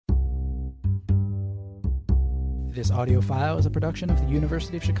This audio file is a production of the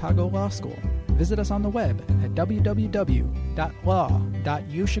University of Chicago Law School. Visit us on the web at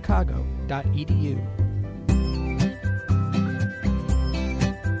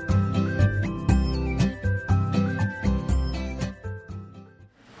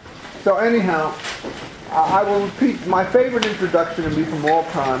So anyhow, I will repeat, my favorite introduction to me from all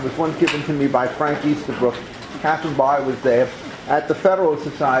time was one given to me by Frank Easterbrook. Catherine Barr was there at the Federalist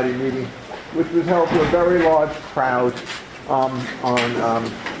Society meeting, which was held to a very large crowd and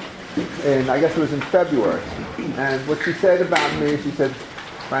I guess it was in February. And what she said about me,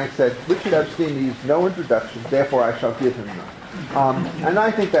 Frank said, Richard Epstein needs no introduction, therefore I shall give him none. And I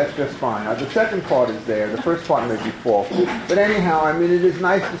think that's just fine. Now, the second part is there. The first part may be false. But anyhow, I mean, it is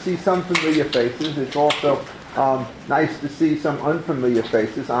nice to see some familiar faces. It's also nice to see some unfamiliar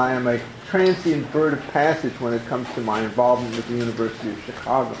faces. I am a transient bird of passage when it comes to my involvement with the University of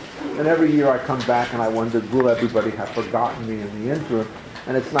Chicago. And every year I come back and I wonder, will everybody have forgotten me in the interim?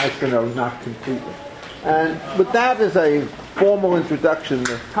 And it's nice to know not completely. And with that as a formal introduction,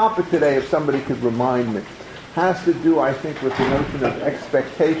 the topic today, if somebody could remind me, has to do, I think, with the notion of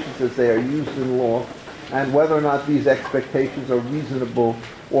expectations as they are used in law and whether or not these expectations are reasonable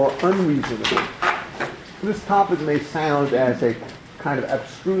or unreasonable. This topic may sound as a kind of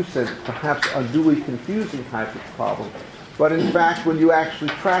abstruse and perhaps unduly confusing type of problem, but in fact, when you actually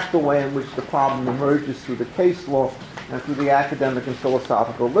track the way in which the problem emerges through the case law and through the academic and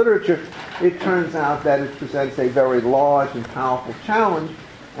philosophical literature, it turns out that it presents a very large and powerful challenge,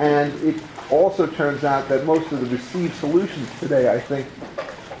 and it also turns out that most of the received solutions today, I think,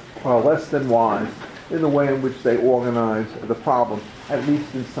 are less than wise in the way in which they organize the problem, at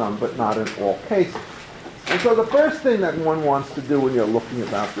least in some, but not in all cases. And so the first thing that one wants to do when you're looking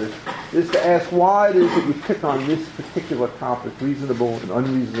about this is to ask why it is that you pick on this particular topic, reasonable and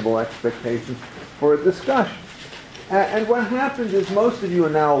unreasonable expectations, for a discussion. And what happens is most of you are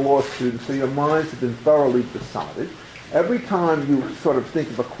now law students, so your minds have been thoroughly besotted. Every time you sort of think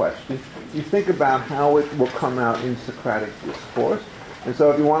of a question, you think about how it will come out in Socratic discourse. And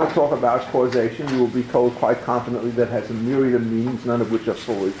so if you want to talk about causation, you will be told quite confidently that it has a myriad of meanings, none of which are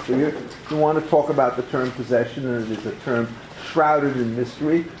fully clear. If you want to talk about the term possession, and it is a term shrouded in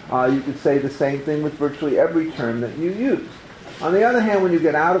mystery, you could say the same thing with virtually every term that you use. On the other hand, when you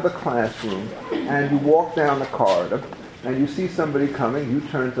get out of the classroom and you walk down the corridor and you see somebody coming, you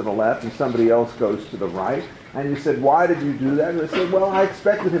turn to the left and somebody else goes to the right, and you said, why did you do that? And they said, well, I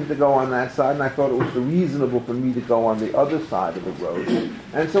expected him to go on that side, and I thought it was reasonable for me to go on the other side of the road.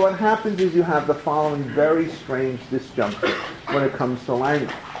 And so what happens is you have the following very strange disjuncture when it comes to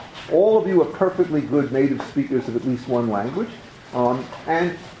language. All of you are perfectly good native speakers of at least one language,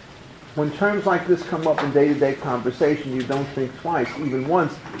 and when terms like this come up in day-to-day conversation, you don't think twice, even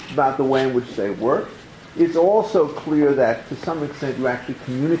once, about the way in which they work. It's also clear that, to some extent, you actually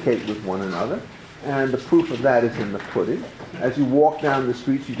communicate with one another. And the proof of that is in the pudding. As you walk down the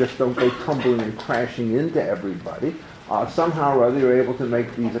streets, you just don't go tumbling and crashing into everybody. Somehow or other, you're able to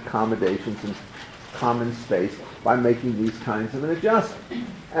make these accommodations in common space by making these kinds of an adjustment.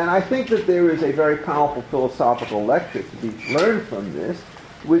 And I think that there is a very powerful philosophical lecture to be learned from this,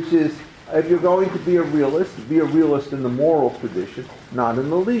 which is, if you're going to be a realist in the moral tradition, not in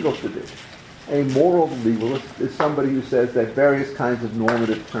the legal tradition. A moral legalist is somebody who says that various kinds of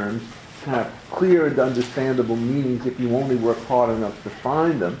normative terms have clear and understandable meanings if you only work hard enough to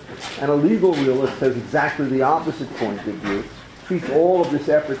find them. And a legal realist has exactly the opposite point of view, treats all of this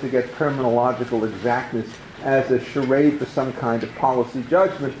effort to get terminological exactness as a charade for some kind of policy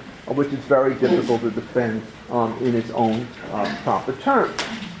judgment, which is very difficult to defend in its own proper terms.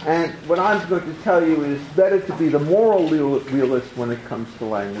 And what I'm going to tell you is better to be the moral realist when it comes to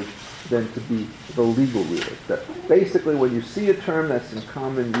language than to be the legal realist. That basically, when you see a term that's in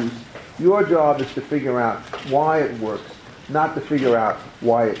common use, your job is to figure out why it works, not to figure out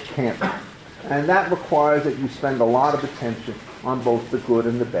why it can't work. And that requires that you spend a lot of attention on both the good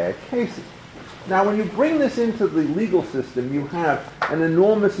and the bad cases. Now, when you bring this into the legal system, you have an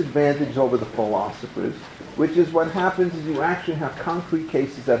enormous advantage over the philosophers, which is what happens is you actually have concrete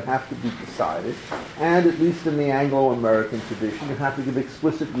cases that have to be decided, and at least in the Anglo-American tradition, you have to give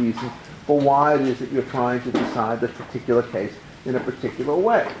explicit reasons for why it is that you're trying to decide a particular case in a particular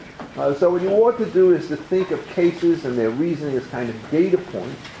way. So what you ought to do is to think of cases and their reasoning as kind of data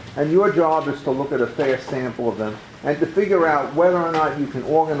points, and your job is to look at a fair sample of them and to figure out whether or not you can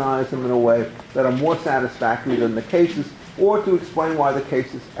organize them in a way that are more satisfactory than the cases, or to explain why the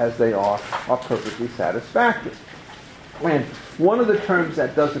cases as they are perfectly satisfactory. And one of the terms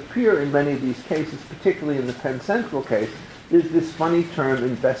that does appear in many of these cases, particularly in the Penn Central case, is this funny term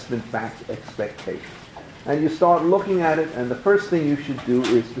investment-backed expectations. and you start looking at it, and the first thing you should do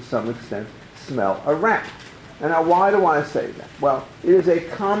is, to some extent, smell a rat. And now, why do I say that? Well, it is a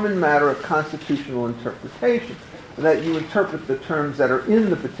common matter of constitutional interpretation that you interpret the terms that are in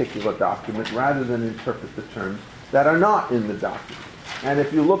the particular document rather than interpret the terms that are not in the document. And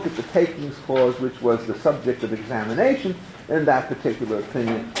if you look at the takings clause, which was the subject of examination in that particular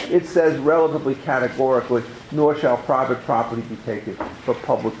opinion, it says relatively categorically, nor shall private property be taken for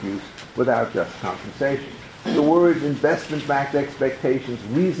public use without just compensation. The words investment-backed expectations,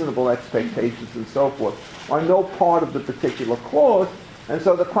 reasonable expectations, and so forth are no part of the particular clause, and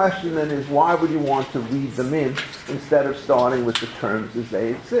so the question then is, why would you want to read them in instead of starting with the terms as they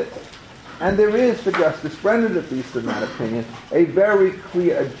exist? And there is, for Justice Brennan, at least in that opinion, a very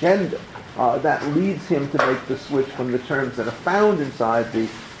clear agenda that leads him to make the switch from the terms that are found inside the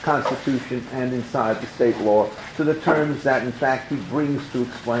Constitution and inside the state law to the terms that, in fact, he brings to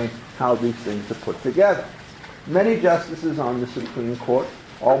explain how these things are put together. Many justices on the Supreme Court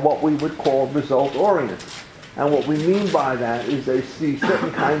are what we would call result-oriented. And what we mean by that is they see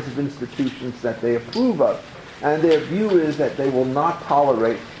certain kinds of institutions that they approve of, and their view is that they will not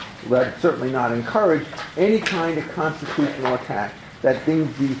tolerate, but certainly not encourage, any kind of constitutional attack that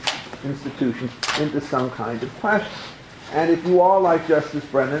brings these institutions into some kind of question. And if you are like Justice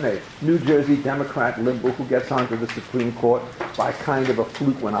Brennan, a New Jersey Democrat liberal who gets onto the Supreme Court by kind of a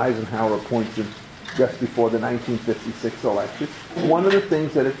fluke when Eisenhower appoints him just before the 1956 election, one of the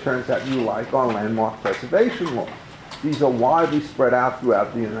things that it turns out you like are landmark preservation laws. These are widely spread out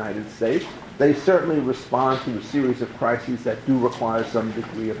throughout the United States. They certainly respond to a series of crises that do require some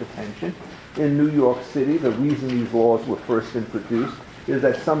degree of attention. In New York City, the reason these laws were first introduced is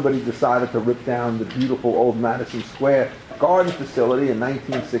that somebody decided to rip down the beautiful old Madison Square Garden facility in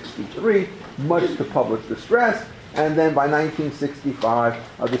 1963, much to public distress. And then by 1965,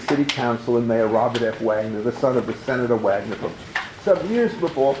 the city council and Mayor Robert F. Wagner, the son of the Senator Wagner, some years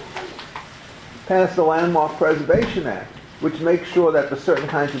before, passed the Landmark Preservation Act, which makes sure that for certain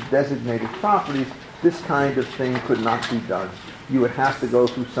kinds of designated properties, this kind of thing could not be done. You would have to go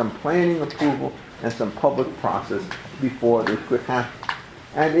through some planning approval and some public process before this could happen.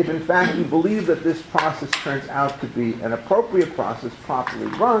 And if in fact you believe that this process turns out to be an appropriate process properly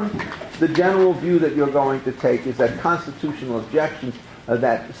run, the general view that you're going to take is that constitutional objections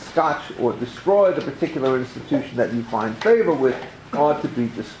that scotch or destroy the particular institution that you find favor with ought to be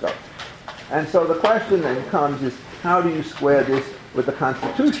discovered. And so the question then comes is, how do you square this with the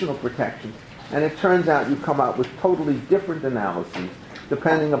constitutional protections? And it turns out you come out with totally different analyses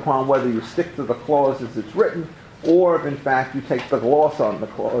depending upon whether you stick to the clause as it's written, or if in fact you take the gloss on the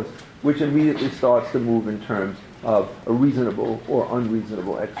clause, which immediately starts to move in terms of a reasonable or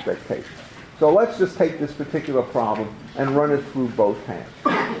unreasonable expectation. So let's just take this particular problem and run it through both hands.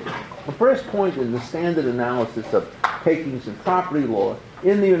 The first point in the standard analysis of takings and property law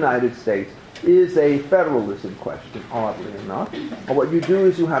in the United States is a federalism question, oddly enough. And what you do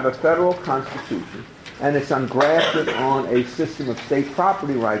is you have a federal constitution, and it's ungrafted on a system of state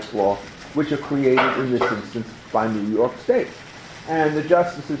property rights law, which are created in this instance by New York State. And the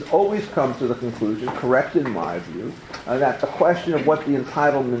justices always come to the conclusion, correct in my view, that the question of what the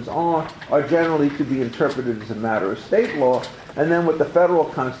entitlements are generally to be interpreted as a matter of state law, and then what the federal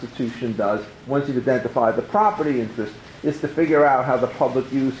constitution does, once you've identified the property interest, is to figure out how the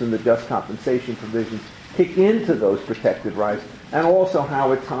public use and the just compensation provisions kick into those protected rights, and also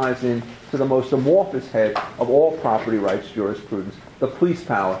how it ties in to the most amorphous head of all property rights jurisprudence, the police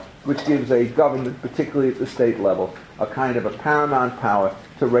power, which gives a government, particularly at the state level, a kind of a paramount power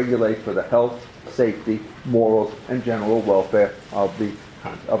to regulate for the health, safety, morals, and general welfare of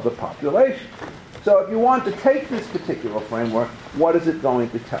the population. So if you want to take this particular framework, what is it going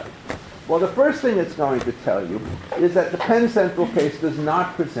to tell you? Well, the first thing it's going to tell you is that the Penn Central case does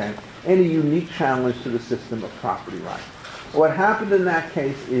not present any unique challenge to the system of property rights. What happened in that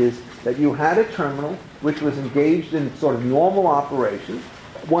case is that you had a terminal which was engaged in sort of normal operations.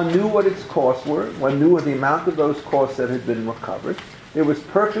 One knew what its costs were. One knew the amount of those costs that had been recovered. It was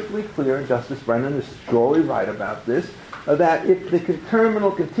perfectly clear, and Justice Brennan is surely right about this, that if the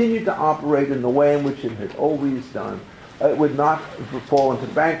terminal continued to operate in the way in which it had always done, it would not fall into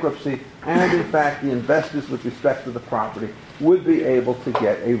bankruptcy, and in fact the investors with respect to the property would be able to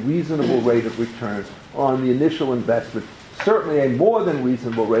get a reasonable rate of return on the initial investment, certainly a more than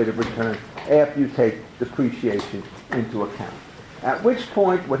reasonable rate of return after you take depreciation into account. At which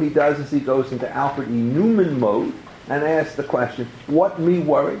point what he does is he goes into Alfred E. Newman mode and asks the question, what me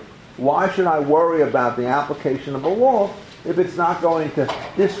worry? Why should I worry about the application of a law if it's not going to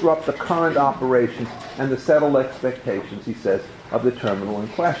disrupt the current operations and the settled expectations, he says, of the terminal in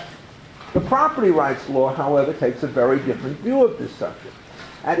question? The property rights law, however, takes a very different view of this subject.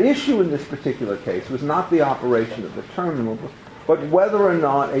 At issue in this particular case was not the operation of the terminal, but whether or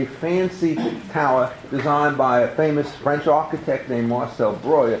not a fancy tower designed by a famous French architect named Marcel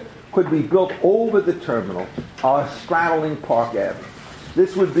Breuer could be built over the terminal, straddling Park Avenue.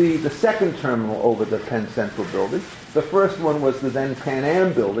 This would be the second terminal over the Penn Central building. The first one was the then Pan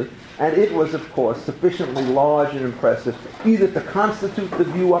Am building, and it was, of course, sufficiently large and impressive either to constitute the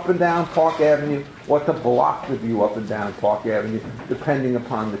view up and down Park Avenue or to block the view up and down Park Avenue, depending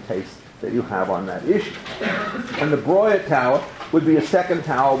upon the taste that you have on that issue. And the Breuer Tower would be a second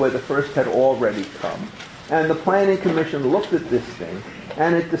tower where the first had already come. And the Planning Commission looked at this thing,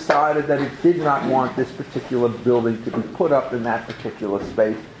 and it decided that it did not want this particular building to be put up in that particular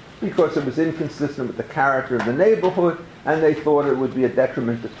space because it was inconsistent with the character of the neighborhood, and they thought it would be a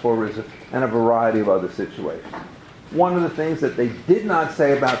detriment to tourism and a variety of other situations. One of the things that they did not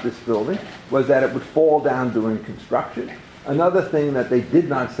say about this building was that it would fall down during construction. Another thing that they did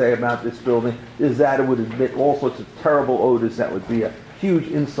not say about this building is that it would emit all sorts of terrible odors that would be a huge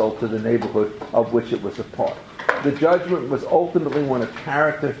insult to the neighborhood of which it was a part. The judgment was ultimately one of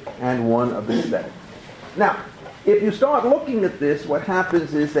character and one of aesthetics. Now, if you start looking at this, what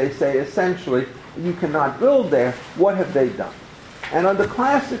happens is they say essentially, you cannot build there. What have they done? And under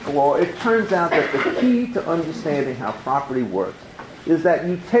classic law, it turns out that the key to understanding how property works is that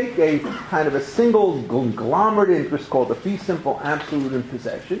you take a kind of a single conglomerate interest called the fee simple absolute in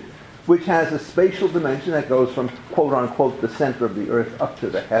possession, which has a spatial dimension that goes from, quote unquote, the center of the earth up to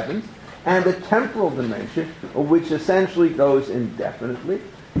the heavens, and a temporal dimension, which essentially goes indefinitely.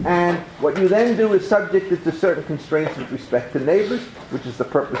 And what you then do is subject it to certain constraints with respect to neighbors, which is the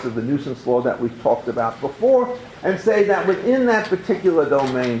purpose of the nuisance law that we've talked about before, and say that within that particular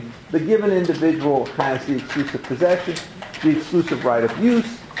domain, the given individual has the exclusive possession, the exclusive right of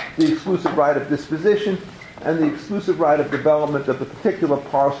use, the exclusive right of disposition, and the exclusive right of development of the particular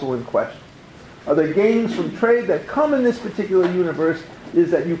parcel in question. The gains from trade that come in this particular universe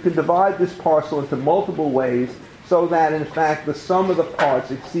is that you can divide this parcel into multiple ways so that, in fact, the sum of the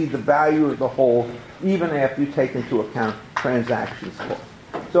parts exceed the value of the whole, even after you take into account transactions costs.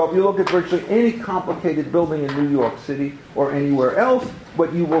 So if you look at virtually any complicated building in New York City or anywhere else,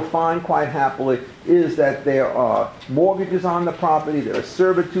 what you will find quite happily is that there are mortgages on the property, there are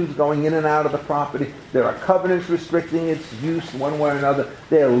servitudes going in and out of the property, there are covenants restricting its use one way or another,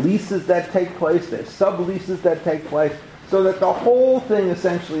 there are leases that take place, there are subleases that take place, so that the whole thing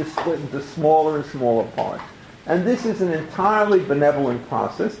essentially is split into smaller and smaller parts. And this is an entirely benevolent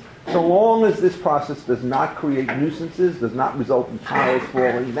process, so long as this process does not create nuisances, does not result in tiles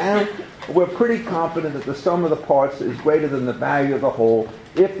falling down. We're pretty confident that the sum of the parts is greater than the value of the whole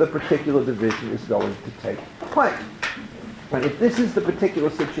if the particular division is going to take place. And if this is the particular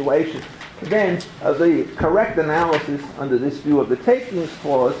situation, then the correct analysis under this view of the takings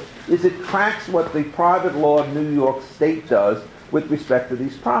clause is it tracks what the private law of New York State does with respect to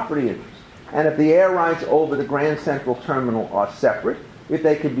these property interests. And if the air rights over the Grand Central Terminal are separate, if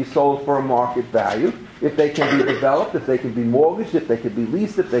they can be sold for a market value, if they can be developed, if they can be mortgaged, if they can be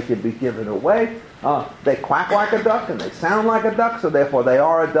leased, if they can be given away, they quack like a duck and they sound like a duck, so therefore they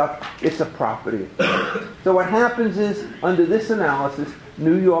are a duck. It's a property. So what happens is, under this analysis,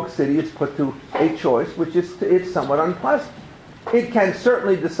 New York City is put to a choice, which is it's somewhat unpleasant. It can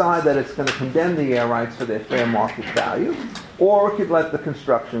certainly decide that it's going to condemn the air rights for their fair market value, or it could let the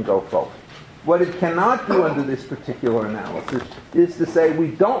construction go forward. What it cannot do under this particular analysis is to say we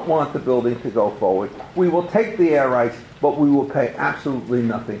don't want the building to go forward. We will take the air rights, but we will pay absolutely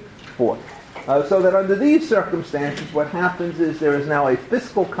nothing for it. So that under these circumstances, what happens is there is now a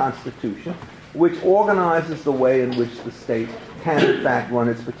fiscal constitution which organizes the way in which the state can, in fact, run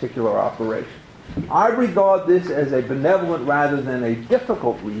its particular operation. I regard this as a benevolent rather than a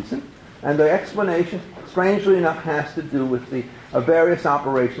difficult reason, and the explanation, strangely enough, has to do with the various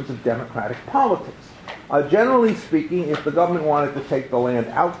operations of democratic politics. Generally speaking, if the government wanted to take the land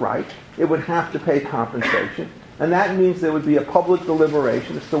outright, it would have to pay compensation, and that means there would be a public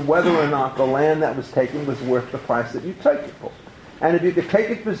deliberation as to whether or not the land that was taken was worth the price that you take it for. And if you could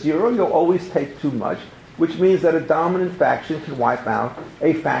take it for zero, you'll always take too much, which means that a dominant faction can wipe out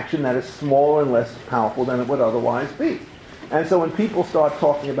a faction that is smaller and less powerful than it would otherwise be. And so when people start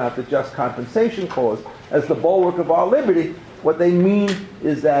talking about the just compensation clause as the bulwark of our liberty, what they mean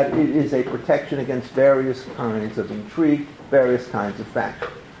is that it is a protection against various kinds of intrigue, various kinds of faction.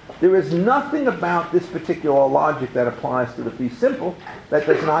 There is nothing about this particular logic that applies to the fee simple that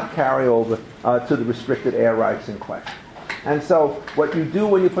does not carry over to the restricted air rights in question. And so what you do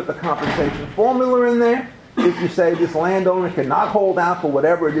when you put the compensation formula in there if you say this landowner cannot hold out for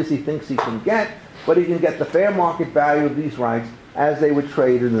whatever it is he thinks he can get, but he can get the fair market value of these rights as they would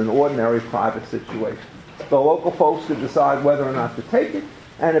trade in an ordinary private situation. The local folks could decide whether or not to take it,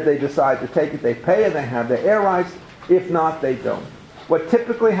 and if they decide to take it, they pay and they have their air rights. If not, they don't. What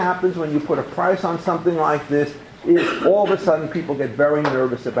typically happens when you put a price on something like this is all of a sudden people get very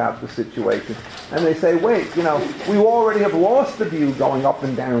nervous about the situation. And they say, wait, we already have lost the view going up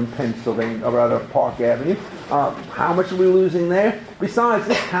and down Pennsylvania, or rather Park Avenue. How much are we losing there? Besides,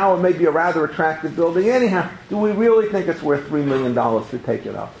 this tower may be a rather attractive building anyhow. Do we really think it's worth $3 million to take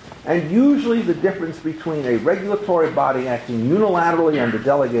it up? And usually the difference between a regulatory body acting unilaterally under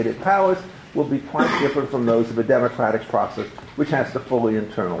delegated powers will be quite different from those of a democratic process, which has to fully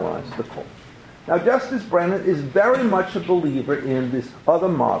internalize the court. Now, Justice Brennan is very much a believer in this other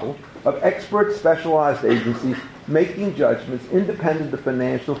model of expert specialized agencies making judgments independent of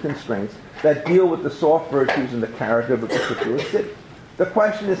financial constraints that deal with the soft virtues and the character of a particular city. The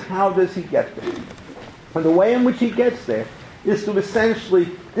question is, how does he get there? And the way in which he gets there is to essentially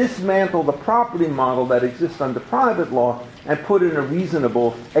dismantle the property model that exists under private law and put in a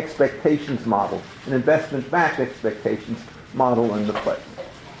reasonable expectations model, an investment-backed expectations model into place.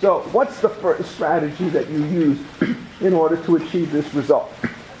 So what's the first strategy that you use in order to achieve this result?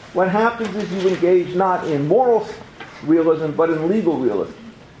 What happens is you engage not in moral realism, but in legal realism.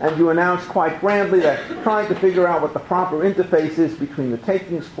 And you announce quite grandly that trying to figure out what the proper interface is between the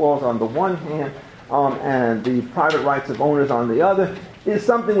takings clause on the one hand and the private rights of owners on the other is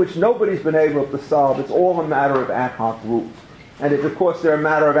something which nobody's been able to solve. It's all a matter of ad hoc rules. And if, of course, they're a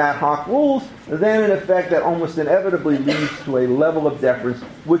matter of ad hoc rules, then in effect that almost inevitably leads to a level of deference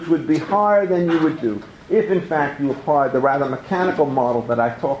which would be higher than you would do if, in fact, you applied the rather mechanical model that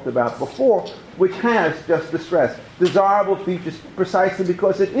I talked about before, which has, just to stress, desirable features precisely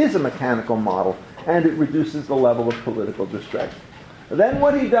because it is a mechanical model and it reduces the level of political distraction. Then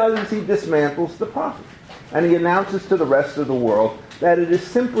what he does is he dismantles the property. And he announces to the rest of the world that it is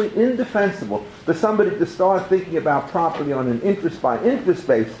simply indefensible for somebody to start thinking about property on an interest-by-interest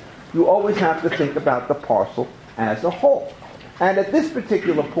basis. You always have to think about the parcel as a whole. And at this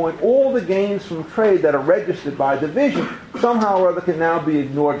particular point, all the gains from trade that are registered by division somehow or other can now be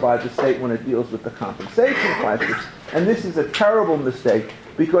ignored by the state when it deals with the compensation questions. And this is a terrible mistake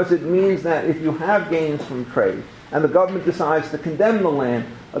because it means that if you have gains from trade and the government decides to condemn the land,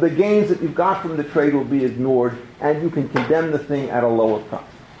 the gains that you've got from the trade will be ignored, and you can condemn the thing at a lower price.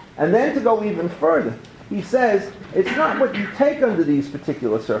 And then to go even further, he says, it's not what you take under these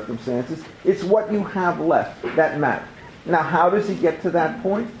particular circumstances, it's what you have left that matters. Now, how does he get to that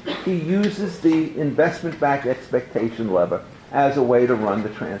point? He uses the investment-backed expectation lever as a way to run the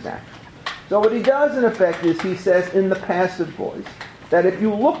transaction. So what he does, in effect, is he says in the passive voice that if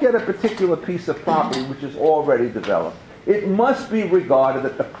you look at a particular piece of property which is already developed, it must be regarded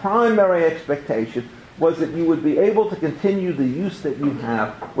that the primary expectation was that you would be able to continue the use that you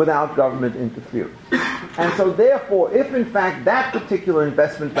have without government interference. And so therefore, if in fact that particular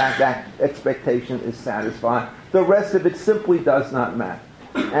investment-backed expectation is satisfied, the rest of it simply does not matter.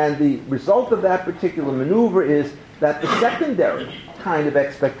 And the result of that particular maneuver is that the secondary kind of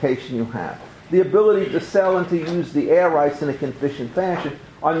expectation you have, the ability to sell and to use the air rights in a efficient fashion,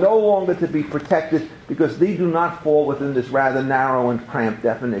 are no longer to be protected because they do not fall within this rather narrow and cramped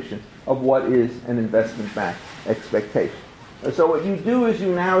definition of what is an investment-backed expectation. And so what you do is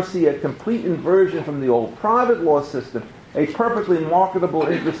you now see a complete inversion from the old private law system. A perfectly marketable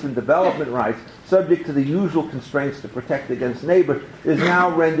interest in development rights, subject to the usual constraints to protect against neighbors, is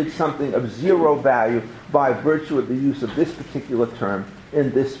now rendered something of zero value by virtue of the use of this particular term in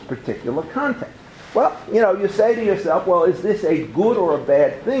this particular context. Well, you say to yourself, well, is this a good or a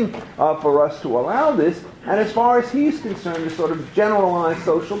bad thing for us to allow this? And as far as he's concerned, the sort of generalized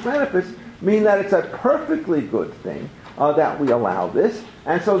social benefits mean that it's a perfectly good thing that we allow this.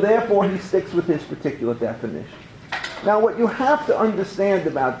 And so therefore he sticks with his particular definition. Now, what you have to understand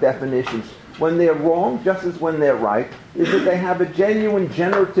about definitions when they're wrong, just as when they're right, is that they have a genuine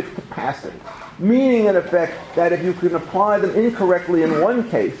generative capacity. Meaning, in effect, that if you can apply them incorrectly in one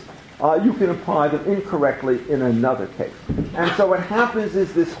case, you can apply them incorrectly in another case. And so what happens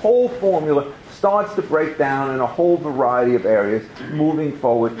is this whole formula starts to break down in a whole variety of areas moving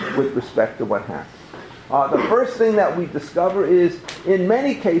forward with respect to what happens. The first thing that we discover is, in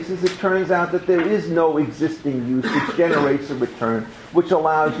many cases, it turns out that there is no existing use which generates a return which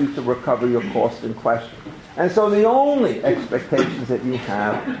allows you to recover your cost in question. And so the only expectations that you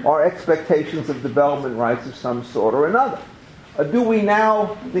have are expectations of development rights of some sort or another. Do we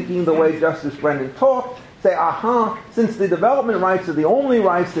now, thinking the way Justice Brennan talked, say, since the development rights are the only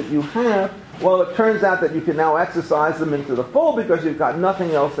rights that you have, Well, it turns out that you can now exercise them into the full because you've got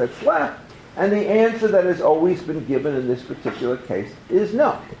nothing else that's left. And the answer that has always been given in this particular case is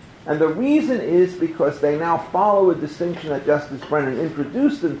no. And the reason is because they now follow a distinction that Justice Brennan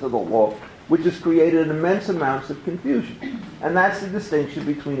introduced into the law, which has created immense amounts of confusion. And that's the distinction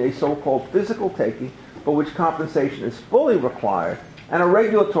between a so-called physical taking, for which compensation is fully required, and a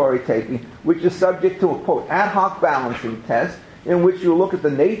regulatory taking, which is subject to a, quote, ad hoc balancing test, in which you look at the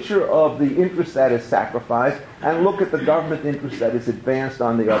nature of the interest that is sacrificed and look at the government interest that is advanced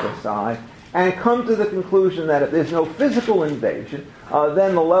on the other side, and come to the conclusion that if there's no physical invasion,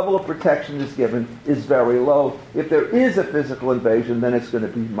 then the level of protection is given is very low. If there is a physical invasion, then it's going to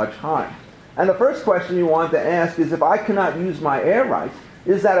be much higher. And the first question you want to ask is, if I cannot use my air rights,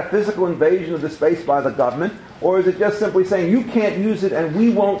 is that a physical invasion of the space by the government, or is it just simply saying you can't use it and we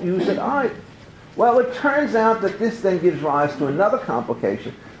won't use it either? Well, it turns out that this then gives rise to another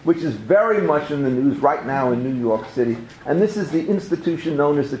complication, which is very much in the news right now in New York City, and this is the institution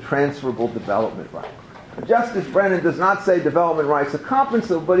known as the transferable development right. Justice Brennan does not say development rights are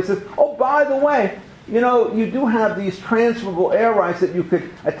compensable, but he says, oh, by the way, you do have these transferable air rights that you could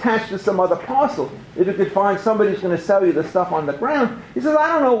attach to some other parcel. If you could find somebody who's going to sell you the stuff on the ground, he says, I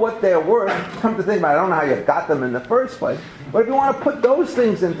don't know what they're worth. Come to think about it, I don't know how you got them in the first place. But if you want to put those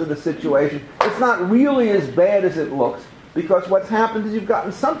things into the situation, it's not really as bad as it looks, because what's happened is you've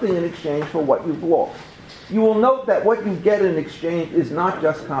gotten something in exchange for what you've lost. You will note that what you get in exchange is not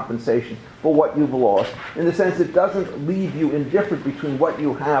just compensation for what you've lost, in the sense it doesn't leave you indifferent between what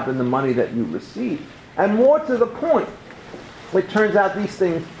you have and the money that you receive. And more to the point, it turns out these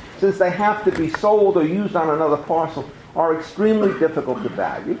things, since they have to be sold or used on another parcel, are extremely difficult to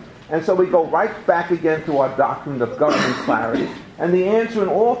value. And so we go right back again to our doctrine of government clarity. And the answer in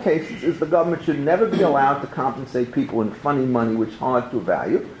all cases is the government should never be allowed to compensate people in funny money, which is hard to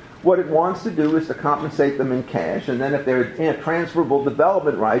value. What it wants to do is to compensate them in cash, and then if they're transferable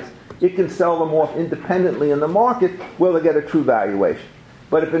development rights, it can sell them off independently in the market where they get a true valuation.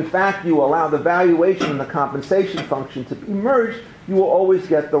 But if in fact you allow the valuation and the compensation function to be merged, you will always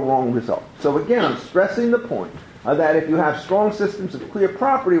get the wrong result. So again, I'm stressing the point that if you have strong systems of clear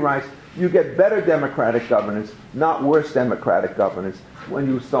property rights, you get better democratic governance, not worse democratic governance, when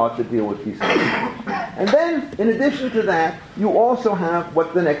you start to deal with these things. And then, in addition to that, you also have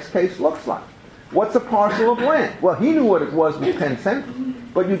what the next case looks like. What's a parcel of land? Well, he knew what it was with Penn Central,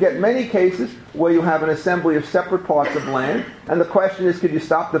 but you get many cases where you have an assembly of separate parts of land, and the question is, could you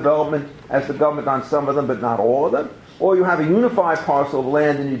stop development as the government on some of them, but not all of them? Or you have a unified parcel of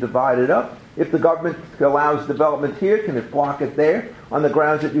land and you divide it up. If the government allows development here, can it block it there on the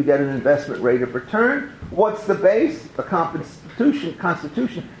grounds that you get an investment rate of return? What's the base? The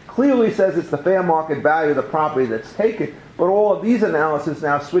Constitution clearly says it's the fair market value of the property that's taken, but all of these analyses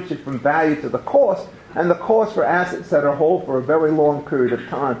now switch it from value to the cost, and the cost for assets that are hold for a very long period of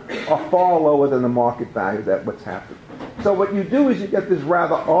time are far lower than the market value that what's happened. So what you do is you get this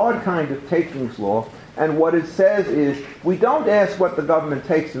rather odd kind of takings law, and what it says is we don't ask what the government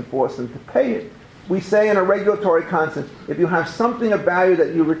takes and force them to pay it. We say in a regulatory concept, if you have something of value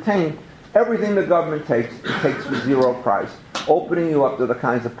that you retain, everything the government takes, it takes for zero price, opening you up to the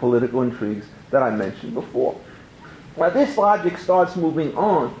kinds of political intrigues that I mentioned before. Now this logic starts moving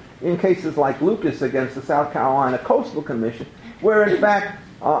on in cases like Lucas against the South Carolina Coastal Commission, where in fact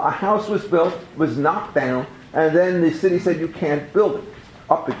a house was built, was knocked down, and then the city said you can't build it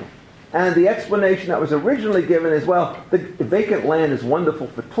up again. And the explanation that was originally given is, well, the vacant land is wonderful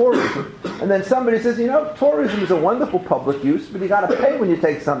for tourism. And then somebody says, tourism is a wonderful public use, but you got to pay when you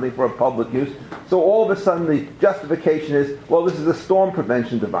take something for a public use. So all of a sudden the justification is, well, this is a storm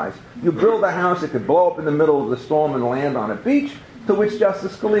prevention device. You build a house, it could blow up in the middle of the storm and land on a beach, to which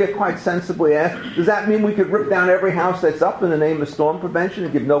Justice Scalia quite sensibly asked, does that mean we could rip down every house that's up in the name of storm prevention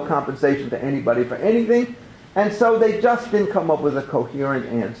and give no compensation to anybody for anything? And so they just didn't come up with a coherent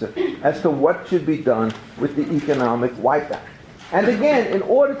answer as to what should be done with the economic wipeout. And again, in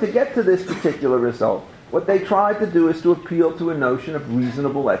order to get to this particular result, what they tried to do is to appeal to a notion of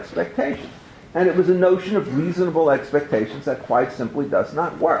reasonable expectations. And it was a notion of reasonable expectations that quite simply does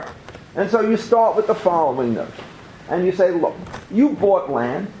not work. And so you start with the following notion. And you say, look, you bought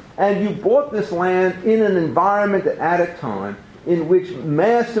land, and you bought this land in an environment at a time in which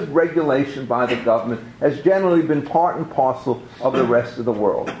massive regulation by the government has generally been part and parcel of the rest of the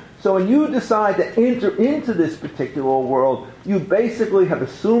world. So when you decide to enter into this particular world, you basically have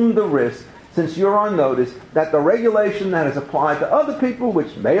assumed the risk, since you're on notice, that the regulation that is applied to other people,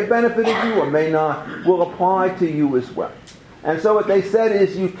 which may have benefited you or may not, will apply to you as well. And so what they said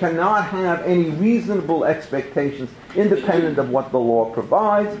is you cannot have any reasonable expectations independent of what the law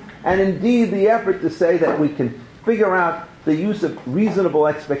provides. And indeed, the effort to say that we can figure out the use of reasonable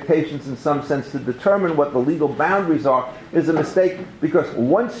expectations in some sense to determine what the legal boundaries are is a mistake, because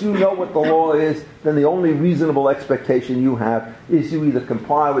once you know what the law is, then the only reasonable expectation you have is you either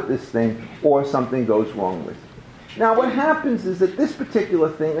comply with this thing or something goes wrong with it. Now what happens is that this particular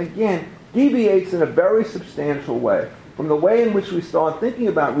thing, again, deviates in a very substantial way from the way in which we start thinking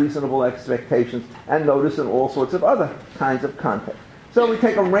about reasonable expectations and notice in all sorts of other kinds of contexts. So we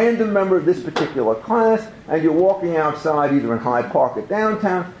take a random member of this particular class, and you're walking outside either in Hyde Park or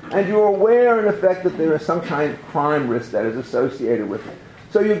downtown, and you're aware, in effect, that there is some kind of crime risk that is associated with it.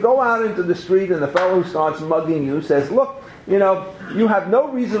 So you go out into the street, and the fellow who starts mugging you says, look, you have no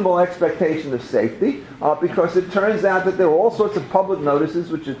reasonable expectation of safety because it turns out that there are all sorts of public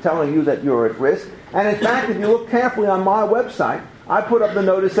notices which are telling you that you're at risk. And in fact, if you look carefully on my website, I put up the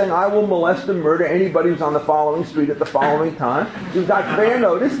notice saying I will molest and murder anybody who's on the following street at the following time. You've got fair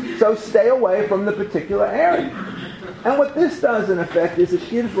notice, so stay away from the particular area. And what this does, in effect, is it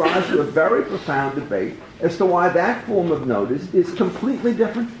gives rise to a very profound debate as to why that form of notice is completely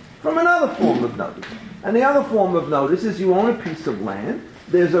different from another form of notice. And the other form of notice is you own a piece of land.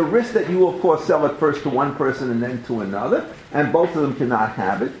 There's a risk that you will, of course, sell it first to one person and then to another, and both of them cannot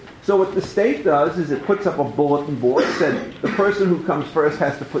have it. So what the state does is it puts up a bulletin board, said the person who comes first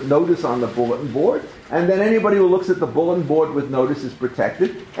has to put notice on the bulletin board, and then anybody who looks at the bulletin board with notice is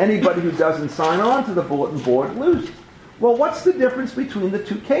protected. Anybody who doesn't sign on to the bulletin board loses. Well, what's the difference between the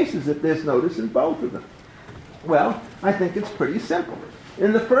two cases if there's notice in both of them? Well, I think it's pretty simple.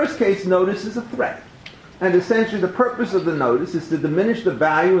 In the first case, notice is a threat. And essentially the purpose of the notice is to diminish the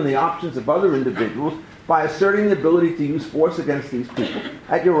value and the options of other individuals by asserting the ability to use force against these people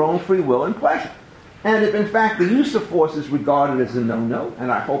at your own free will and pleasure. And if in fact the use of force is regarded as a no-no,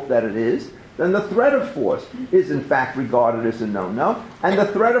 and I hope that it is, then the threat of force is in fact regarded as a no-no, and the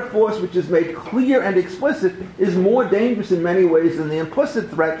threat of force which is made clear and explicit is more dangerous in many ways than the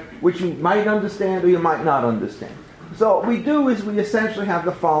implicit threat which you might understand or you might not understand. So what we do is we essentially have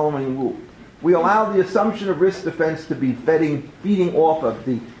the following rule. We allow the assumption of risk defense to be feeding off of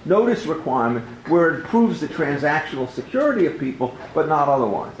the notice requirement where it proves the transactional security of people, but not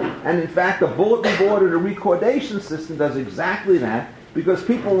otherwise. And in fact, the bulletin board or the recordation system does exactly that, because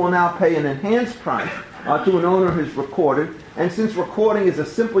people will now pay an enhanced price to an owner who's recorded. And since recording is a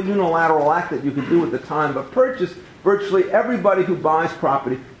simple unilateral act that you can do at the time of purchase, virtually everybody who buys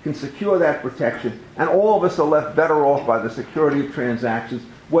property can secure that protection, and all of us are left better off by the security of transactions,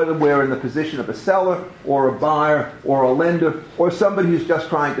 whether we're in the position of a seller or a buyer or a lender or somebody who's just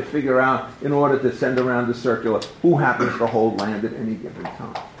trying to figure out, in order to send around the circular, who happens to hold land at any given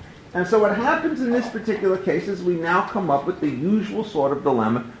time. And so what happens in this particular case is we now come up with the usual sort of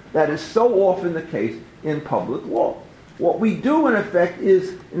dilemma that is so often the case in public law. What we do, in effect,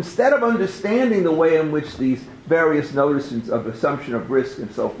 is instead of understanding the way in which these various notices of assumption of risk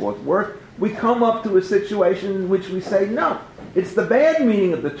and so forth work, we come up to a situation in which we say, no, it's the bad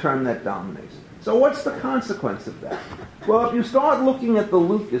meaning of the term that dominates. So what's the consequence of that? Well, if you start looking at the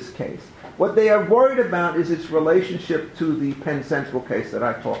Lucas case, what they are worried about is its relationship to the Penn Central case that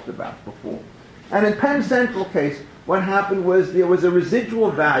I talked about before. And in Penn Central case, what happened was there was a residual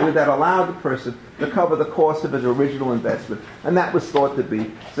value that allowed the person to cover the cost of his original investment, and that was thought to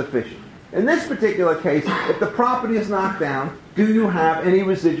be sufficient. In this particular case, if the property is knocked down, do you have any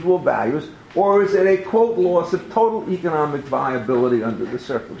residual values, or is it a, quote, loss of total economic viability under the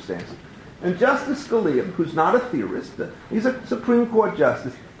circumstances? And Justice Scalia, who's not a theorist, he's a Supreme Court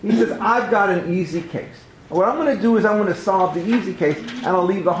justice, he says, I've got an easy case. What I'm going to do is I'm going to solve the easy case, and I'll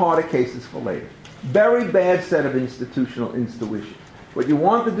leave the harder cases for later. Very bad set of institutional intuition. What you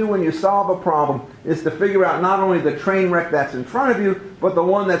want to do when you solve a problem is to figure out not only the train wreck that's in front of you, but the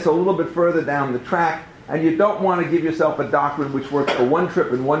one that's a little bit further down the track. And you don't want to give yourself a doctrine which works for one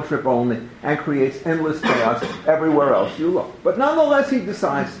trip and one trip only and creates endless chaos everywhere else you look. But nonetheless, he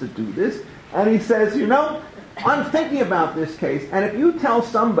decides to do this. And he says, I'm thinking about this case, and if you tell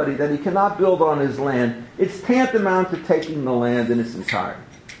somebody that he cannot build on his land, it's tantamount to taking the land in its entirety.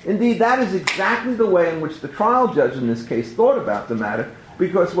 Indeed, that is exactly the way in which the trial judge in this case thought about the matter,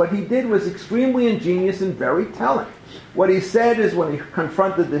 because what he did was extremely ingenious and very telling. What he said is, when he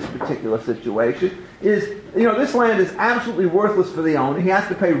confronted this particular situation, is, this land is absolutely worthless for the owner. He has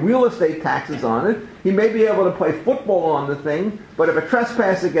to pay real estate taxes on it. He may be able to play football on the thing, but if a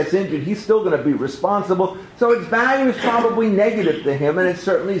trespasser gets injured, he's still going to be responsible. So its value is probably negative to him, and it's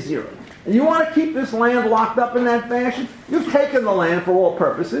certainly zero. And you want to keep this land locked up in that fashion? You've taken the land for all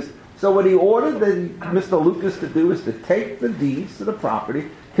purposes, So what he ordered Mr. Lucas to do is to take the deeds to the property,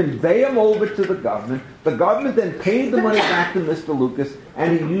 convey them over to the government. The government then paid the money back to Mr. Lucas,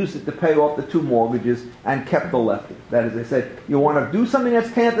 and he used it to pay off the 2 mortgages and kept the left. That is, they said, you want to do something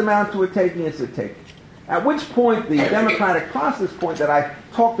that's tantamount to a taking, it's a taking. At which point the democratic process point that I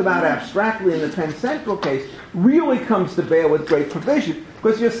talked about abstractly in the Penn Central case really comes to bear with great provision,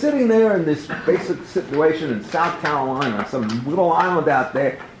 because you're sitting there in this basic situation in South Carolina, some little island out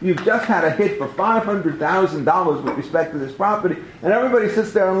there. You've just had a hit for $500,000 with respect to this property, and everybody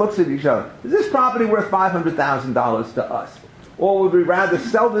sits there and looks at each other. Is this property worth $500,000 to us? Or would we rather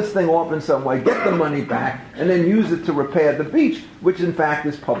sell this thing off in some way, get the money back, and then use it to repair the beach, which in fact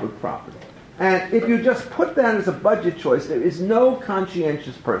is public property? And if you just put that as a budget choice, there is no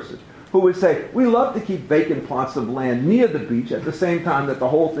conscientious person who would say, we love to keep vacant plots of land near the beach at the same time that the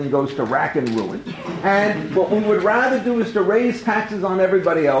whole thing goes to rack and ruin. And what we would rather do is to raise taxes on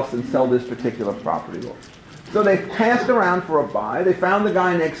everybody else and sell this particular property off. So they passed around for a buy. They found the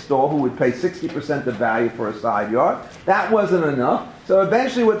guy next door who would pay 60% the value for a side yard. That wasn't enough. So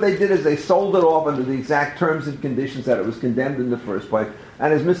eventually what they did is they sold it off under the exact terms and conditions that it was condemned in the first place.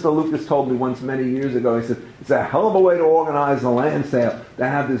 And as Mr. Lucas told me once many years ago, he said, it's a hell of a way to organize a land sale, to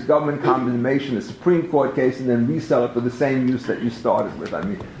have this government condemnation, a Supreme Court case, and then resell it for the same use that you started with. I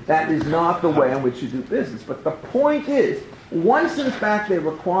mean, that is not the way in which you do business. But the point is, once in fact they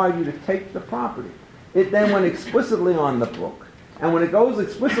require you to take the property, it then went explicitly on the book. And when it goes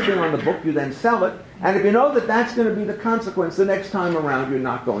explicitly on the book, you then sell it. And if you know that that's going to be the consequence, the next time around you're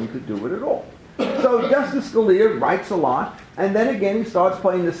not going to do it at all. So Justice Scalia writes a lot, and then again he starts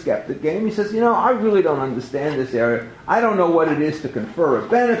playing the skeptic game. He says, I really don't understand this area. I don't know what it is to confer a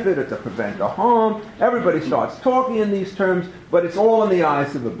benefit or to prevent a harm. Everybody starts talking in these terms, but it's all in the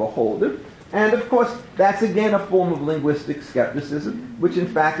eyes of a beholder. And of course, that's again a form of linguistic skepticism, which in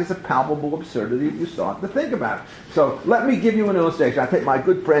fact is a palpable absurdity if you start to think about it. So let me give you an illustration. I take my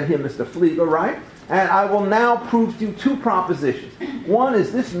good friend here, Mr. Flieger, right? And I will now prove to you 2 propositions. One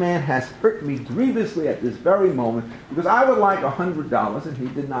is this man has hurt me grievously at this very moment because I would like $100 and he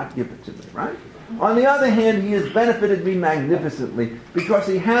did not give it to me, right? On the other hand, he has benefited me magnificently because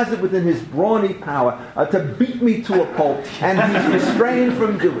he has it within his brawny power to beat me to a pulp, and he's restrained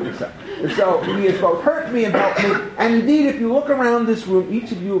from doing so. And so he has both hurt me and helped me. And indeed, if you look around this room,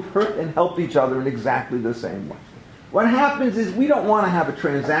 each of you have hurt and helped each other in exactly the same way. What happens is we don't want to have a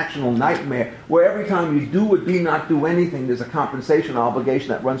transactional nightmare where every time you do or do not do anything, there's a compensation obligation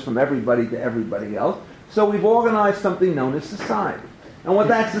that runs from everybody to everybody else. So we've organized something known as society. And what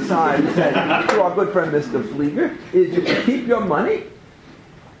that society said to our good friend Mr. Flieger is you can keep your money,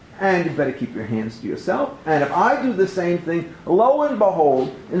 and you better keep your hands to yourself. And if I do the same thing, lo and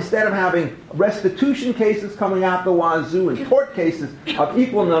behold, instead of having restitution cases coming out the wazoo and tort cases of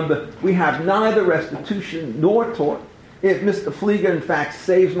equal number, we have neither restitution nor tort. If Mr. Flieger, in fact,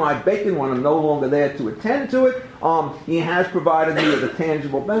 saves my bacon when I'm no longer there to attend to it, he has provided me with a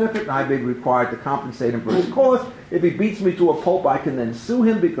tangible benefit, and I may be required to compensate him for his cost. If he beats me to a pulp, I can then sue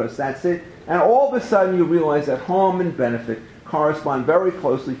him because that's it. And all of a sudden you realize that harm and benefit correspond very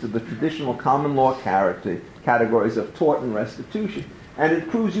closely to the traditional common law categories of tort and restitution. And it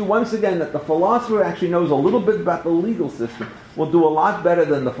proves you once again that the philosopher actually knows a little bit about the legal system, will do a lot better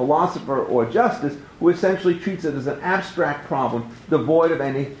than the philosopher or justice who essentially treats it as an abstract problem devoid of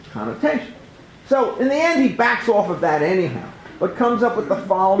any connotation. So in the end he backs off of that anyhow, but comes up with the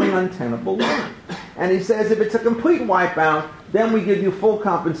following untenable line. And he says if it's a complete wipeout, then we give you full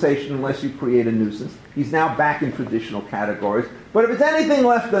compensation unless you create a nuisance. He's now back in traditional categories. But if it's anything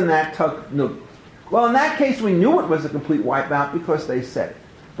less than that, no. Well, in that case, we knew it was a complete wipeout because they said it.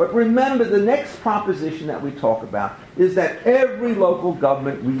 But remember, the next proposition that we talk about is that every local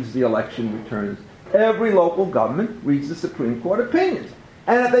government reads the election returns. Every local government reads the Supreme Court opinions.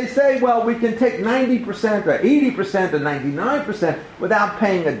 And if they say, well, we can take 90% or 80% or 99% without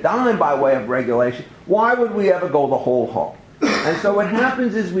paying a dime by way of regulation, why would we ever go the whole hog? And so what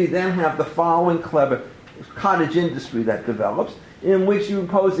happens is we then have the following clever cottage industry that develops, in which you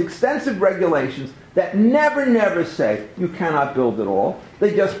impose extensive regulations that never say you cannot build at all.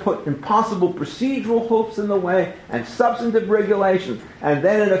 They just put impossible procedural hoops in the way and substantive regulations. And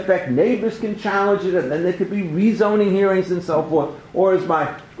then, in effect, neighbors can challenge it, and then there could be rezoning hearings and so forth. Or as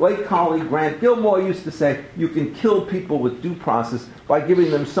my late colleague Grant Gilmore used to say, you can kill people with due process by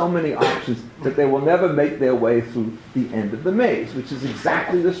giving them so many options that they will never make their way through the end of the maze, which is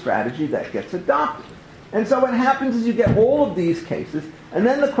exactly the strategy that gets adopted. And so what happens is you get all of these cases, and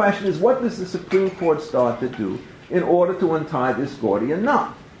then the question is, what does the Supreme Court start to do in order to untie this Gordian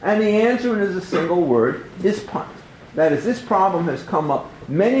knot? And the answer is a single word, is punt. That is, this problem has come up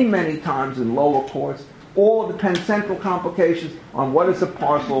many, many times in lower courts. All the Penn Central complications on what is a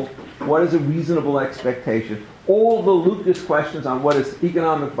parcel, what is a reasonable expectation, all the Lucas questions on what is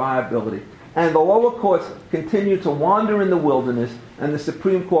economic viability. And the lower courts continue to wander in the wilderness, and the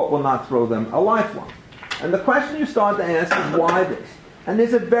Supreme Court will not throw them a lifeline. And the question you start to ask is, why this? And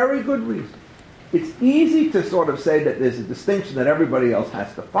there's a very good reason. It's easy to sort of say that there's a distinction that everybody else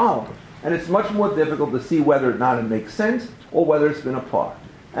has to follow, and it's much more difficult to see whether or not it makes sense or whether it's been applied.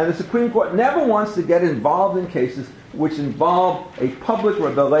 And the Supreme Court never wants to get involved in cases which involve a public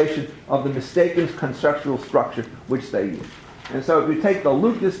revelation of the mistaken conceptual structure which they use. And so if you take the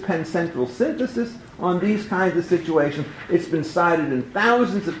Lucas Penn Central synthesis on these kinds of situations, it's been cited in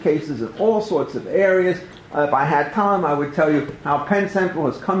thousands of cases in all sorts of areas. If I had time, I would tell you how Penn Central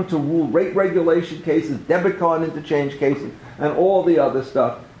has come to rule rate regulation cases, debit card interchange cases, and all the other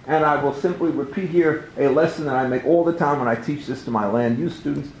stuff. And I will simply repeat here a lesson that I make all the time when I teach this to my land use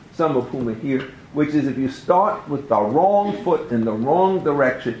students, some of whom are here, which is if you start with the wrong foot in the wrong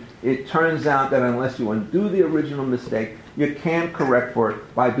direction, it turns out that unless you undo the original mistake, you can't correct for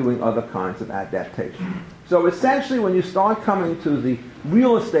it by doing other kinds of adaptation. So essentially, when you start coming to the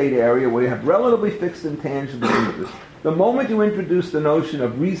real estate area where you have relatively fixed intangible images, the moment you introduce the notion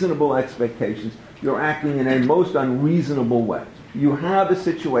of reasonable expectations, you're acting in a most unreasonable way. You have a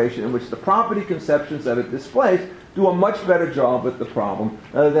situation in which the property conceptions that are displaced do a much better job with the problem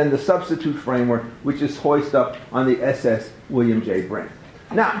than the substitute framework which is hoisted up on the SS William J. Brand.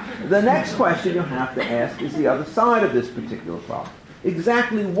 Now, the next question you have to ask is the other side of this particular problem.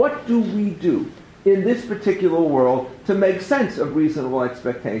 Exactly what do we do in this particular world to make sense of reasonable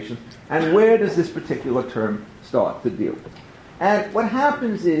expectations, and where does this particular term start to deal with? And what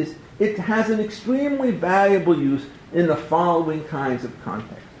happens is it has an extremely valuable use in the following kinds of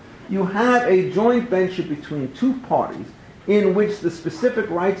contexts. You have a joint venture between two parties in which the specific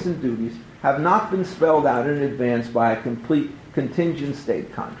rights and duties have not been spelled out in advance by a complete contingent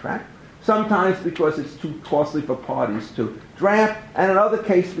state contract, sometimes because it's too costly for parties to draft, and in other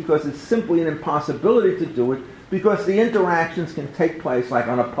cases because it's simply an impossibility to do it because the interactions can take place like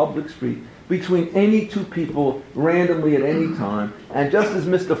on a public street between any two people randomly at any time, and just as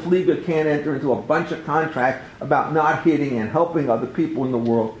Mr. Flieger can't enter into a bunch of contracts about not hitting and helping other people in the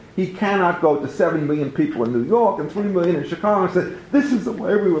world, he cannot go to 7 million people in New York and 3 million in Chicago and say, this is the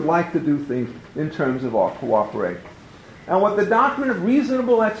way we would like to do things in terms of our cooperation. And what the doctrine of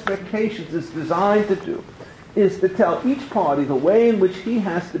reasonable expectations is designed to do is to tell each party the way in which he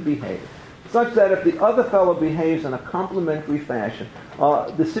has to behave, such that if the other fellow behaves in a complementary fashion,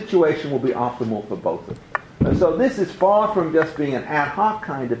 the situation will be optimal for both of them. And so this is far from just being an ad hoc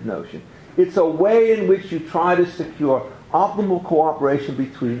kind of notion. It's a way in which you try to secure optimal cooperation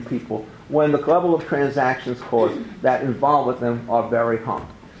between people when the level of transactions costs that involve with them are very high.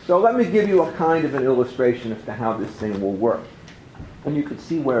 So let me give you a kind of an illustration as to how this thing will work. And you can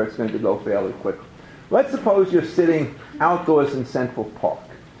see where it's going to go fairly quickly. Let's suppose you're sitting outdoors in Central Park.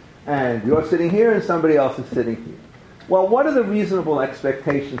 And you're sitting here and somebody else is sitting here. Well, what are the reasonable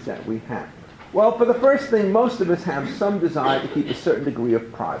expectations that we have? Well, for the first thing, most of us have some desire to keep a certain degree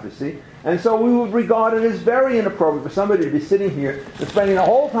of privacy. And so we would regard it as very inappropriate for somebody to be sitting here and spending the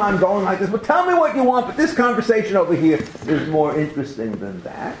whole time going like this, well, tell me what you want, but this conversation over here is more interesting than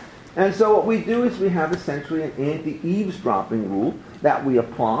that. And so what we do is we have essentially an anti-eavesdropping rule that we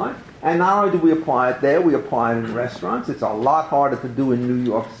apply. And not only do we apply it there, we apply it in restaurants. It's a lot harder to do in New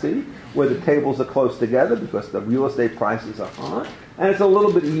York City, where the tables are close together because the real estate prices are high. And it's a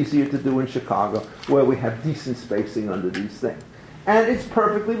little bit easier to do in Chicago, where we have decent spacing under these things. And it's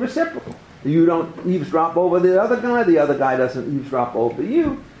perfectly reciprocal. You don't eavesdrop over the other guy doesn't eavesdrop over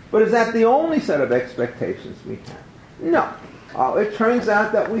you. But is that the only set of expectations we have? No. It turns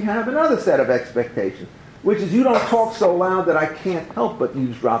out that we have another set of expectations, which is you don't talk so loud that I can't help but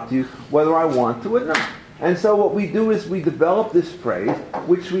eavesdrop to you whether I want to or not. And so what we do is we develop this phrase,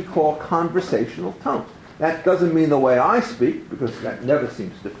 which we call conversational tone. That doesn't mean the way I speak, because that never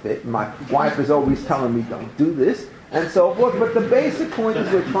seems to fit. My wife is always telling me, don't do this, and so forth. But the basic point is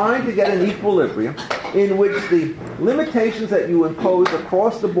we're trying to get an equilibrium in which the limitations that you impose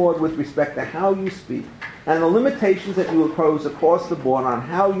across the board with respect to how you speak and the limitations that you impose across the board on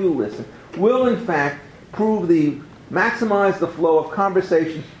how you listen will, in fact, maximize the flow of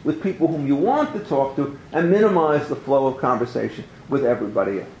conversation with people whom you want to talk to and minimize the flow of conversation with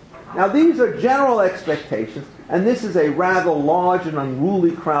everybody else. Now, these are general expectations, and this is a rather large and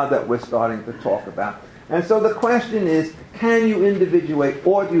unruly crowd that we're starting to talk about. And so the question is, can you individuate,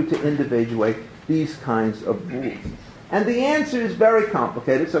 ought you to individuate these kinds of rules? And the answer is very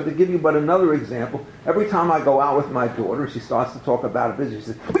complicated. So to give you but another example, every time I go out with my daughter, she starts to talk about a business.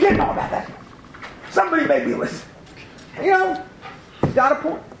 She says, "We can't know about that. Somebody may be listening." You know, she's got a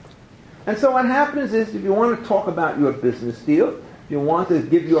point. And so what happens is, if you want to talk about your business deal, if you want to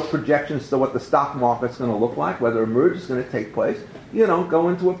give you a projection as to what the stock market's going to look like, whether a merger is going to take place, you don't go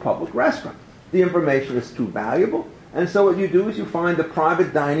into a public restaurant. The information is too valuable. And so what you do is you find a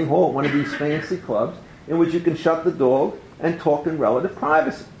private dining hall at one of these fancy clubs in which you can shut the door and talk in relative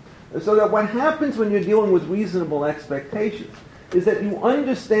privacy. And so that what happens when you're dealing with reasonable expectations is that you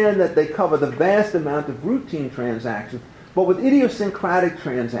understand that they cover the vast amount of routine transactions, but with idiosyncratic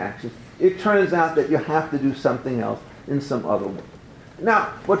transactions, it turns out that you have to do something else in some other way. Now,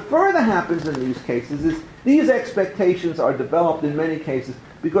 what further happens in these cases is these expectations are developed in many cases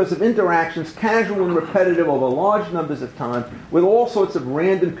because of interactions, casual and repetitive over large numbers of time, with all sorts of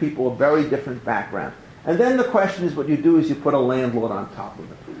random people of very different backgrounds. And then the question is, what you do is you put a landlord on top of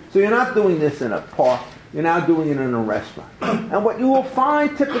it. So you're not doing this in a park, you're now doing it in a restaurant. And what you will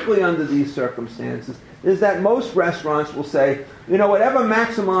find typically under these circumstances is that most restaurants will say, you know, whatever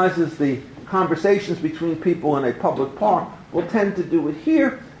maximizes the conversations between people in a public park, we'll tend to do it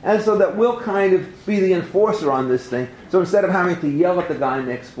here, and so that we'll kind of be the enforcer on this thing. So instead of having to yell at the guy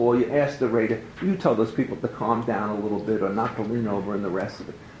next door, you ask the waiter, you tell those people to calm down a little bit or not to lean over and the rest of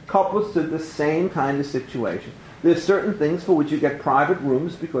it. Couples to the same kind of situation. There's certain things for which you get private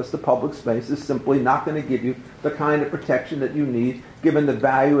rooms because the public space is simply not going to give you the kind of protection that you need given the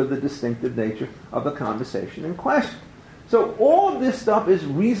value of the distinctive nature of the conversation in question. So all of this stuff is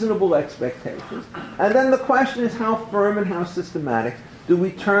reasonable expectations. And then the question is, how firm and how systematic do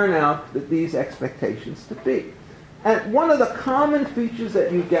we turn out that these expectations to be? And one of the common features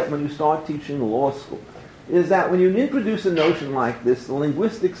that you get when you start teaching law school is that when you introduce a notion like this, the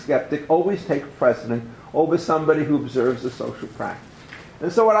linguistic skeptic always takes precedent over somebody who observes the social practice.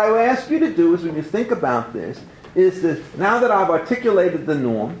 And so what I ask you to do is, when you think about this, is that now that I've articulated the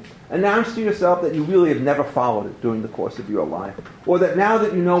norm, announce to yourself that you really have never followed it during the course of your life, or that now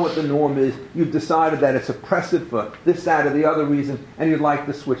that you know what the norm is, you've decided that it's oppressive for this, that, or the other reason, and you'd like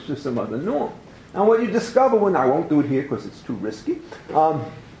to switch to some other norm. And what you discover, when I won't do it here because it's too risky,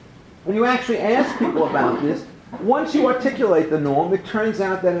 when you actually ask people about this, once you articulate the norm, it turns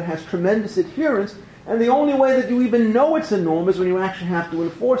out that it has tremendous adherence, and the only way that you even know it's a norm is when you actually have to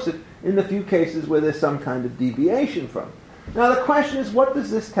enforce it in the few cases where there's some kind of deviation from it. Now the question is, what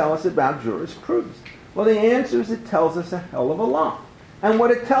does this tell us about jurisprudence? Well, the answer is it tells us a hell of a lot. And what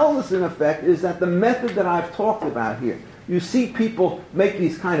it tells us, in effect, is that the method that I've talked about here, you see people make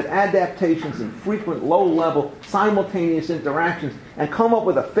these kind of adaptations in frequent, low-level, simultaneous interactions and come up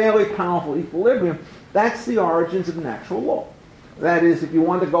with a fairly powerful equilibrium. That's the origins of natural law. That is, if you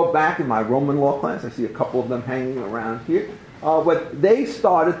want to go back in my Roman law class, I see a couple of them hanging around here, what they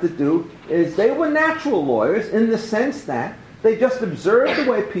started to do is they were natural lawyers in the sense that they just observed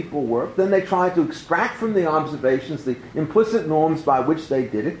the way people work, then they tried to extract from the observations the implicit norms by which they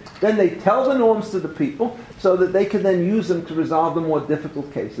did it, then they tell the norms to the people so that they can then use them to resolve the more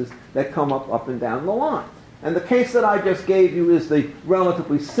difficult cases that come up and down the line. And the case that I just gave you is the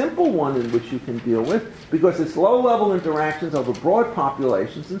relatively simple one in which you can deal with because it's low-level interactions over broad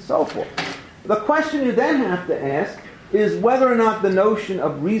populations and so forth. The question you then have to ask is whether or not the notion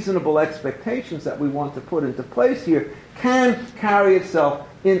of reasonable expectations that we want to put into place here can carry itself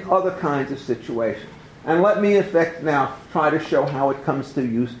in other kinds of situations. And let me, in fact, now try to show how it comes to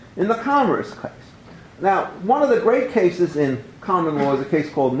use in the commerce case. Now, one of the great cases in common law is a case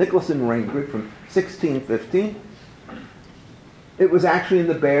called Nicholas and Rainbridge from 1615. It was actually in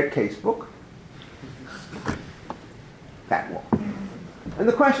the Baird casebook. That law. And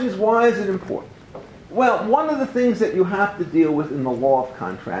the question is, why is it important? Well, one of the things that you have to deal with in the law of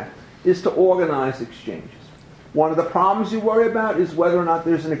contract is to organize exchanges. One of the problems you worry about is whether or not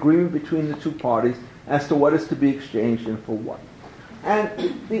there's an agreement between the two parties as to what is to be exchanged and for what.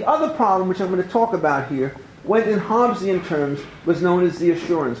 And the other problem, which I'm going to talk about here, when in Hobbesian terms was known as the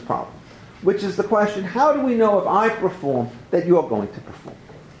assurance problem, which is the question, how do we know if I perform that you're going to perform?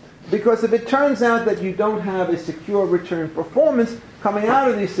 Because if it turns out that you don't have a secure return performance coming out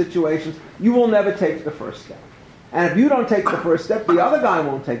of these situations, you will never take the first step. And if you don't take the first step, the other guy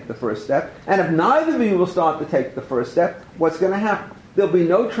won't take the first step. And if neither of you will start to take the first step, what's going to happen? There'll be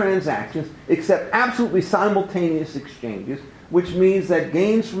no transactions except absolutely simultaneous exchanges, which means that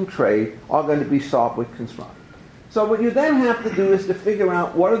gains from trade are going to be sought with constructive. So what you then have to do is to figure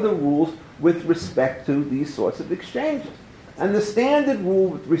out what are the rules with respect to these sorts of exchanges. And the standard rule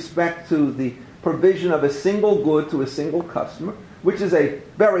with respect to the provision of a single good to a single customer which is a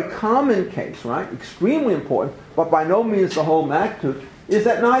very common case, right? Extremely important, but by no means the whole magnitude, is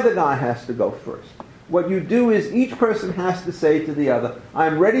that neither guy has to go first. What you do is each person has to say to the other,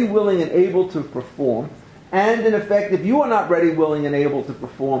 I'm ready, willing, and able to perform. And in effect, if you are not ready, willing, and able to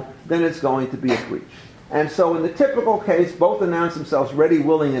perform, then it's going to be a breach. And so in the typical case, both announce themselves ready,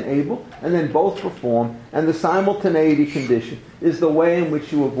 willing, and able, and then both perform. And the simultaneity condition is the way in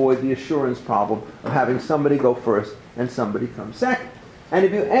which you avoid the assurance problem of having somebody go first and somebody come second. And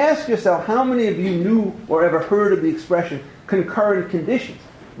if you ask yourself how many of you knew or ever heard of the expression concurrent conditions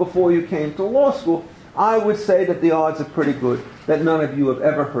before you came to law school, I would say that the odds are pretty good that none of you have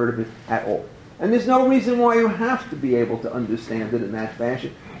ever heard of it at all. And there's no reason why you have to be able to understand it in that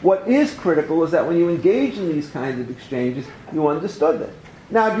fashion. What is critical is that when you engage in these kinds of exchanges, you understood that.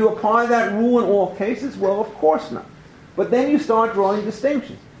 Now, do you apply that rule in all cases? Well, of course not. But then you start drawing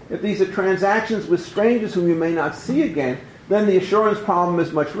distinctions. If these are transactions with strangers whom you may not see again, then the assurance problem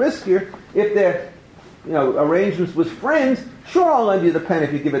is much riskier. If they're arrangements with friends, sure, I'll lend you the pen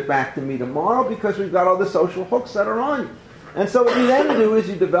if you give it back to me tomorrow because we've got all the social hooks that are on you. And so what you then do is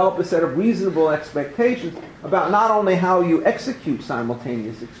you develop a set of reasonable expectations about not only how you execute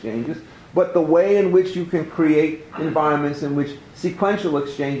simultaneous exchanges, but the way in which you can create environments in which sequential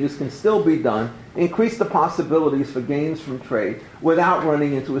exchanges can still be done, increase the possibilities for gains from trade without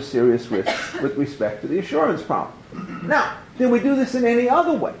running into a serious risk with respect to the assurance problem. Now, can we do this in any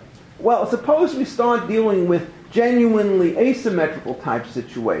other way? Well, suppose we start dealing with genuinely asymmetrical type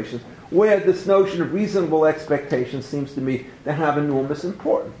situations where this notion of reasonable expectation seems to me to have enormous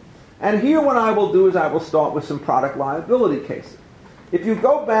importance. And here what I will do is I will start with some product liability cases. If you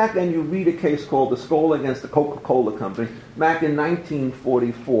go back and you read a case called the Skoll against the Coca-Cola Company back in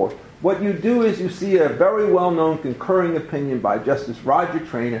 1944, what you do is you see a very well-known concurring opinion by Justice Roger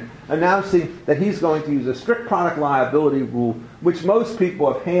Traynor announcing that he's going to use a strict product liability rule, which most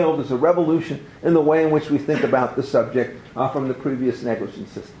people have hailed as a revolution in the way in which we think about the subject from the previous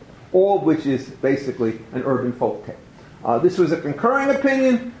negligence system, all of which is basically an urban folk tale. This was a concurring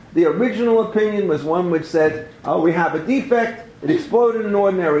opinion. The original opinion was one which said, we have a defect, it exploded in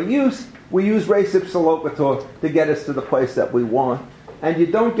ordinary use, we use res ipsa loquitur to get us to the place that we want. And you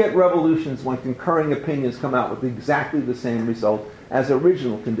don't get revolutions when concurring opinions come out with exactly the same result as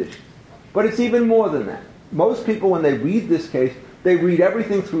original conditions. But it's even more than that. Most people, when they read this case, they read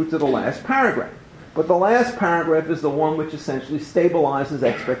everything through to the last paragraph. But the last paragraph is the one which essentially stabilizes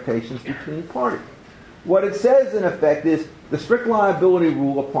expectations between parties. What it says, in effect, is the strict liability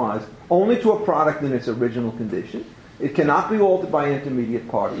rule applies only to a product in its original condition. It cannot be altered by intermediate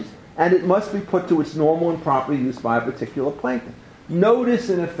parties, and it must be put to its normal and proper use by a particular plaintiff. Notice,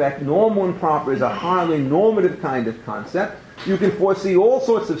 in effect, normal and proper is a highly normative kind of concept. You can foresee all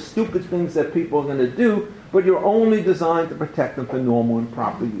sorts of stupid things that people are going to do, but you're only designed to protect them for normal and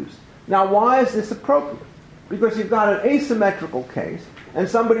proper use. Now, why is this appropriate? Because you've got an asymmetrical case, and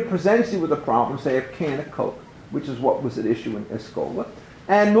somebody presents you with a problem, say a can of Coke, which is what was at issue in Escola,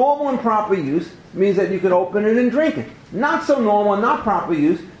 and normal and proper use means that you can open it and drink it. Not so normal and not proper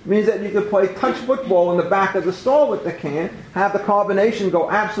use means that you could play touch football in the back of the stall with the can, have the carbonation go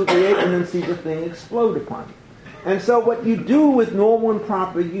absolutely ape, and then see the thing explode upon you. And so what you do with normal and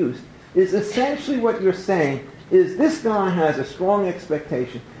proper use is essentially what you're saying is this guy has a strong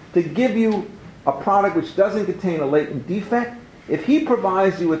expectation to give you a product which doesn't contain a latent defect. If he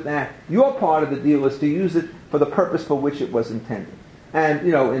provides you with that, your part of the deal is to use it for the purpose for which it was intended. And,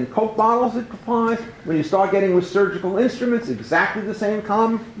 in Coke bottles it applies. When you start getting with surgical instruments, exactly the same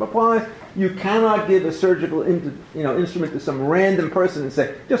comment applies. You cannot give a surgical instrument to some random person and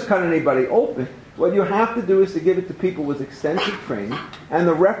say, just cut anybody open. What you have to do is to give it to people with extensive training, and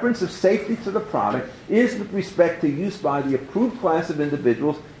the reference of safety to the product is with respect to use by the approved class of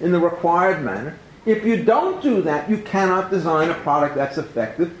individuals in the required manner. If you don't do that, you cannot design a product that's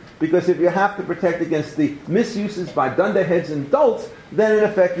effective, because if you have to protect against the misuses by dunderheads and dolts, then in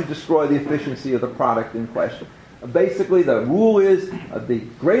effect you destroy the efficiency of the product in question. Basically, the rule is the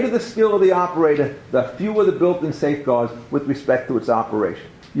greater the skill of the operator, the fewer the built-in safeguards with respect to its operation.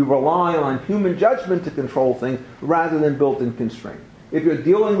 You rely on human judgment to control things rather than built-in constraint. If you're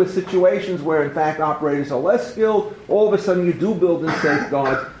dealing with situations where, in fact, operators are less skilled, all of a sudden you do build in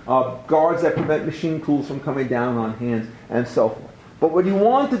safeguards, guards that prevent machine tools from coming down on hands, and so forth. But what you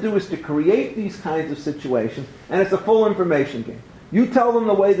want to do is to create these kinds of situations, and it's a full information game. You tell them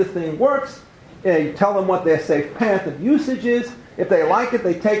the way the thing works, you tell them what their safe path of usage is. If they like it,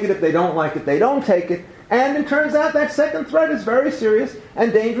 they take it. If they don't like it, they don't take it. And it turns out that second threat is very serious,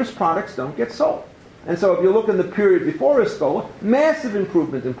 and dangerous products don't get sold. And so if you look in the period before Escola, massive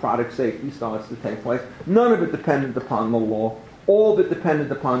improvement in product safety starts to take place, none of it dependent upon the law. all but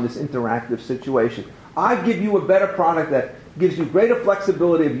dependent upon this interactive situation. I give you a better product that gives you greater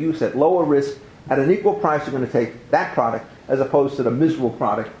flexibility of use at lower risk. At an equal price, you're going to take that product as opposed to the miserable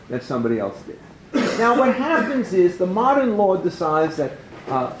product that somebody else did. Now, what happens is the modern law decides that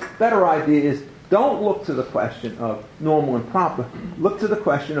better idea is don't look to the question of normal and proper. Look to the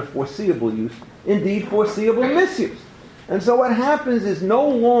question of foreseeable use, indeed foreseeable misuse. And so what happens is no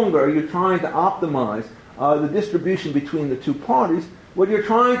longer you're trying to optimize the distribution between the two parties. What you're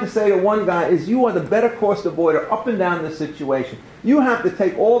trying to say to one guy is you are the better cost avoider up and down the situation. You have to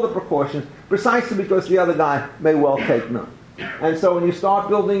take all the precautions precisely because the other guy may well take none. And so when you start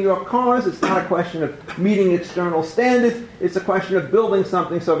building your cars, it's not a question of meeting external standards. It's a question of building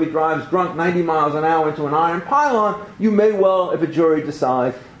something so if he drives drunk 90 miles an hour into an iron pylon, you may well, if a jury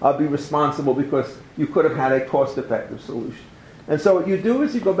decides, be responsible because you could have had a cost-effective solution. And so what you do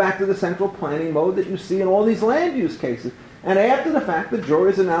is you go back to the central planning mode that you see in all these land use cases. And after the fact, the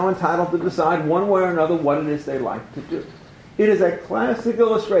juries are now entitled to decide one way or another what it is they like to do. It is a classic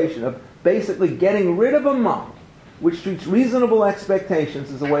illustration of basically getting rid of a model which treats reasonable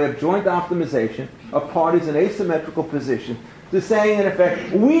expectations as a way of joint optimization of parties in asymmetrical position to saying, in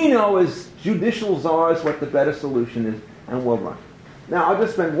effect, we know as judicial czars what the better solution is, and we'll run. Now, I'll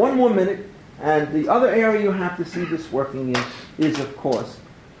just spend one more minute, and the other area you have to see this working in is, of course,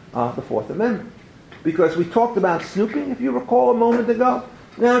 the Fourth Amendment. Because we talked about snooping, if you recall, a moment ago.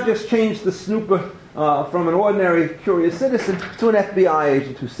 Now just change the snooper from an ordinary curious citizen to an FBI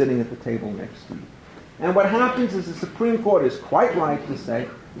agent who's sitting at the table next to you. And what happens is the Supreme Court is quite right to say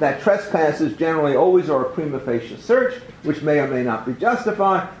that trespassers generally always are a prima facie search, which may or may not be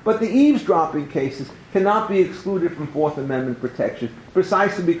justified, but the eavesdropping cases cannot be excluded from Fourth Amendment protection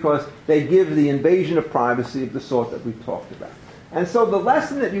precisely because they give the invasion of privacy of the sort that we talked about. And so the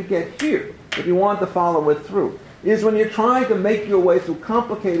lesson that you get here, if you want to follow it through, is when you're trying to make your way through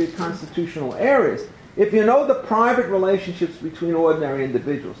complicated constitutional areas, if you know the private relationships between ordinary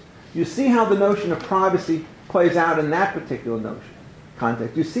individuals, you see how the notion of privacy plays out in that particular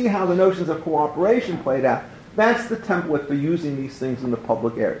context. You see how the notions of cooperation played out. That's the template for using these things in the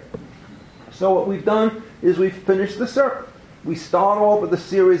public area. So what we've done is we've finished the circle. We start off with a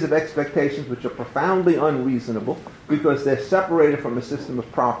series of expectations which are profoundly unreasonable because they're separated from a system of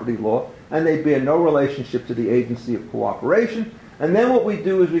property law and they bear no relationship to the agency of cooperation. And then what we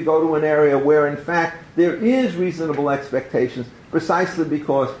do is we go to an area where, in fact, there is reasonable expectations precisely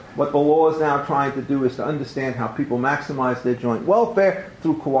because what the law is now trying to do is to understand how people maximize their joint welfare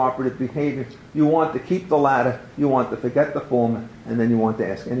through cooperative behavior. You want to keep the latter, you want to forget the former, and then you want to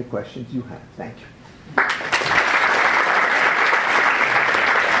ask any questions you have. Thank you.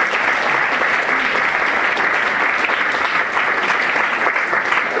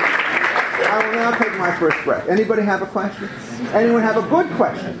 I will now take my first breath. Anybody have a question? Anyone have a good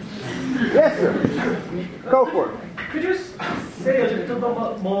question? Yes, sir. Go for it. Could you say a little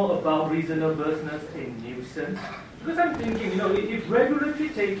bit more about reasonableness in nuisance? Because I'm thinking, if regulatory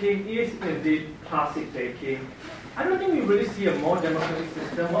taking is indeed classic taking, I don't think we really see a more democratic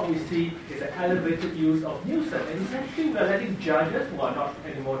system. What we see is an elevated use of nuisance. And essentially, we're letting judges, who are not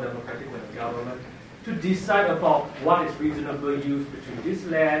any more democratic than the government, to decide about what is reasonable use between this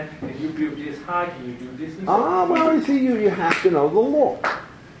land, and you build this high, can you do this? Well, you see, you have to know the law.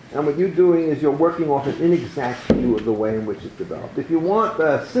 And what you're doing is you're working off an inexact view of the way in which it's developed. If you want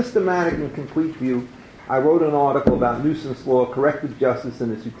a systematic and complete view, I wrote an article about nuisance law, corrective justice,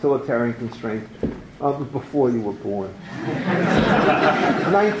 and its utilitarian constraints before you were born.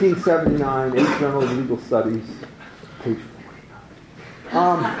 1979, 8th Journal of Legal Studies, page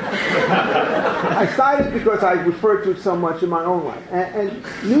 49. I cite it because I refer to it so much in my own life. And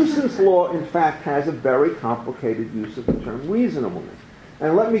nuisance law, in fact, has a very complicated use of the term reasonableness.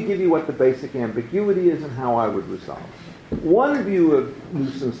 And let me give you what the basic ambiguity is and how I would resolve it. One view of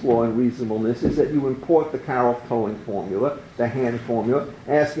nuisance law and reasonableness is that you import the Carroll tolling formula, the hand formula,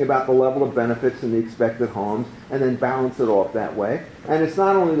 asking about the level of benefits and the expected harms, and then balance it off that way. And it's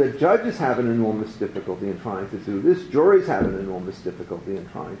not only that judges have an enormous difficulty in trying to do this, juries have an enormous difficulty in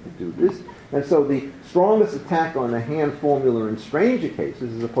trying to do this. And so the strongest attack on the hand formula in stranger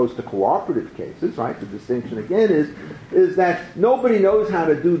cases as opposed to cooperative cases, right, the distinction again is that nobody knows how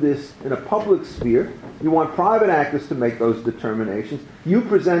to do this in a public sphere. You want private actors to make those determinations. You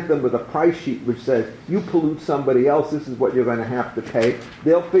present them with a price sheet which says, you pollute somebody else, this is what you're going to have to pay.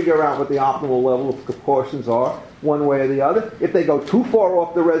 They'll figure out what the optimal level of precautions are, one way or the other. If they go too far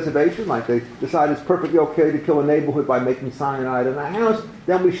off the reservation, like they decide it's perfectly okay to kill a neighborhood by making cyanide in a house,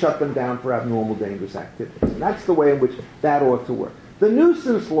 then we shut them down for abnormal, dangerous activities. And that's the way in which that ought to work. The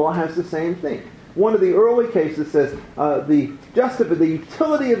nuisance law has the same thing. One of the early cases says the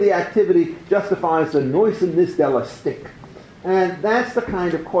utility of the activity justifies the noisome de la stick. And that's the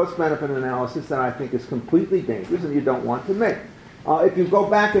kind of cost-benefit analysis that I think is completely dangerous and you don't want to make. If you go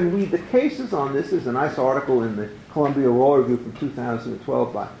back and read the cases on this, there's a nice article in the Columbia Law Review from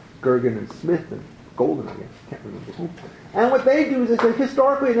 2012 by Gergen and Smith and Golden, I guess, can't remember who. And what they do is they say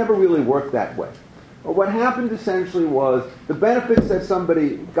historically it never really worked that way. What happened essentially was the benefits that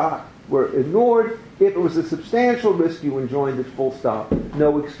somebody got were ignored. If it was a substantial risk, you enjoined it, full stop,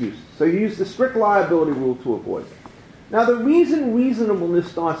 no excuse. So you use the strict liability rule to avoid it. Now the reason reasonableness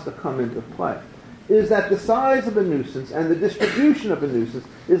starts to come into play is that the size of a nuisance and the distribution of a nuisance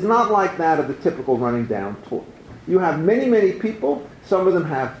is not like that of the typical running down tort. You have many, many people. Some of them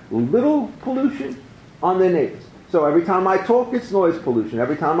have little pollution on their neighbors. So every time I talk, it's noise pollution.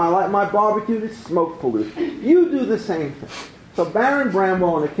 Every time I light my barbecue, it's smoke pollution. You do the same thing. So Baron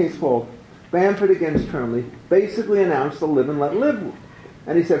Bramwell, in a case called Bamford against Turnley, basically announced the live and let live rule.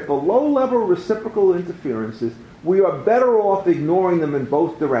 And he said, for low-level reciprocal interferences, we are better off ignoring them in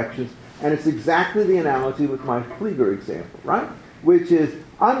both directions. And it's exactly the analogy with my Flieger example, right? Which is,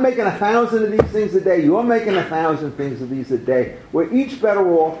 I'm making 1,000 of these things a day, you're making 1,000 things of these a day. We're each better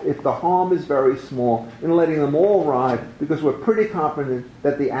off if the harm is very small in letting them all ride because we're pretty confident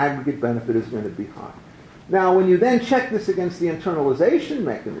that the aggregate benefit is going to be high. Now, when you then check this against the internalization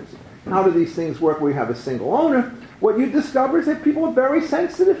mechanism, how do these things work where you have a single owner? What you discover is that people are very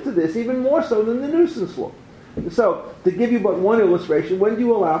sensitive to this, even more so than the nuisance law. So, to give you but one illustration, when do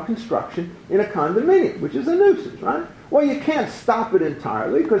you allow construction in a condominium, which is a nuisance, right? Well, you can't stop it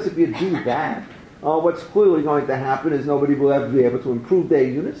entirely, because if you do that, what's clearly going to happen is nobody will ever be able to improve their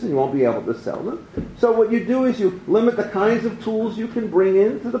units, and you won't be able to sell them. So what you do is you limit the kinds of tools you can bring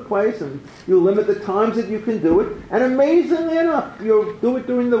into the place, and you limit the times that you can do it. And amazingly enough, you do it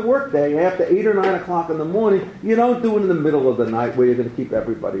during the workday, after 8 or 9 o'clock in the morning. You don't do it in the middle of the night where you're going to keep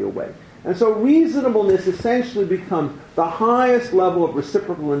everybody awake. And so reasonableness essentially becomes the highest level of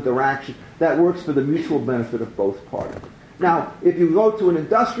reciprocal interaction that works for the mutual benefit of both parties. Now, if you go to an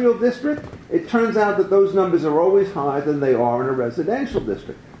industrial district, it turns out that those numbers are always higher than they are in a residential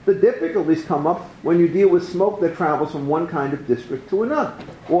district. The difficulties come up when you deal with smoke that travels from one kind of district to another,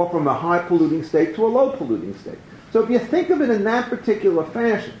 or from a high-polluting state to a low-polluting state. So if you think of it in that particular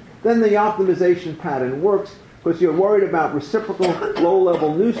fashion, then the optimization pattern works, because you're worried about reciprocal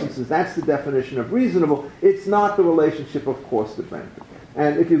low-level nuisances. That's the definition of reasonable. It's not the relationship of cost to benefit.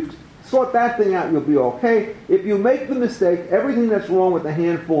 And if you sort that thing out, you'll be okay. If you make the mistake, everything that's wrong with the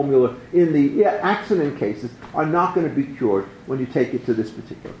hand formula in the accident cases are not going to be cured when you take it to this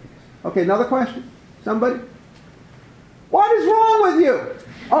particular case. Okay, another question? Somebody? What is wrong with you?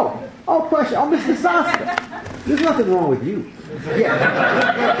 Oh, question. Oh, Mr. Soska. There's nothing wrong with you.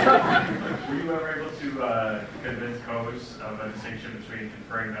 Yeah. Were you ever able to convince Coase of a distinction between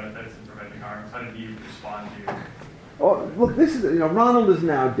conferring benefits and preventing harms? How did he respond to you? Oh, look, this is, Ronald is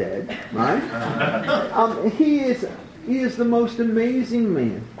now dead, right? He is the most amazing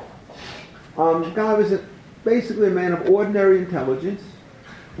man. Guy was basically a man of ordinary intelligence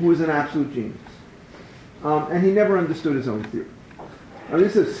who was an absolute genius. And he never understood his own theory.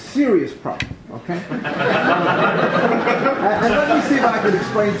 This is a serious problem, okay? And let me see if I can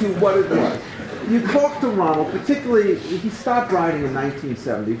explain to you what it was. You talk to Ronald, particularly, he stopped writing in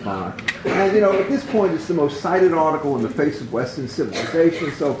 1975. And, at this point, it's the most cited article in the face of Western civilization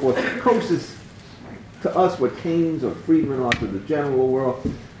and so forth. Coase is, to us, what Keynes or Friedman are to the general world.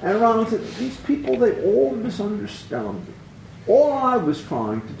 And Ronald said, these people, they all misunderstand me. All I was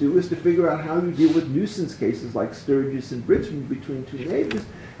trying to do is to figure out how you deal with nuisance cases like Sturgis and Richmond between two neighbors.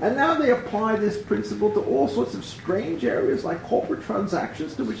 And now they apply this principle to all sorts of strange areas like corporate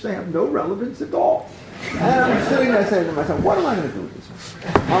transactions to which they have no relevance at all. And I'm sitting there saying to myself, what am I going to do with this?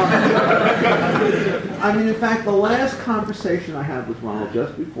 In fact, the last conversation I had with Ronald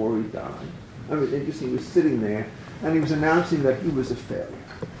just before he died, he was sitting there and he was announcing that he was a failure.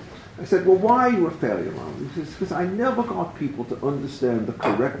 I said, well, why are you a failure, Ronald? He says, because I never got people to understand the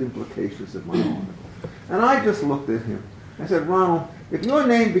correct implications of my article. And I just looked at him. I said, Ronald, if your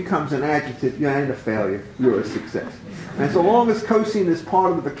name becomes an adjective, you ain't a failure, you're a success. And so long as cosine is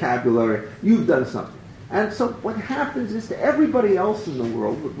part of the vocabulary, you've done something. And so what happens is to everybody else in the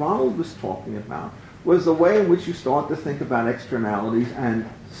world, what Ronald was talking about was the way in which you start to think about externalities and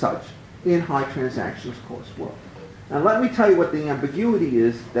such in high transactions cost world. And let me tell you what the ambiguity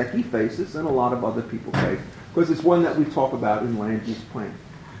is that he faces and a lot of other people face, because it's one that we talk about in land use planning.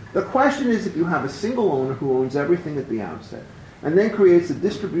 The question is, if you have a single owner who owns everything at the outset, and then creates a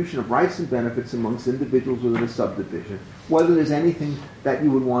distribution of rights and benefits amongst individuals within a subdivision, whether there's anything that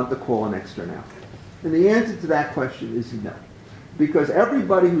you would want to call an externality. And the answer to that question is no. Because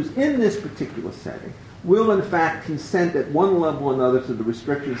everybody who's in this particular setting will in fact consent at one level or another to the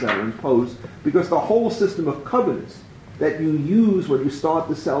restrictions that are imposed, because the whole system of covenants that you use when you start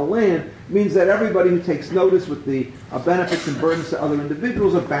to sell land means that everybody who takes notice with the benefits and burdens to other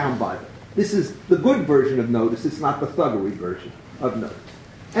individuals are bound by them. This is the good version of notice. It's not the thuggery version of notice.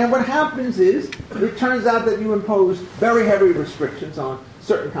 And what happens is, it turns out that you impose very heavy restrictions on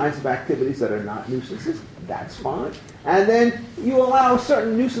certain kinds of activities that are not nuisances. That's fine. And then you allow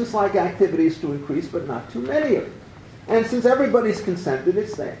certain nuisance-like activities to increase, but not too many of them. And since everybody's consented,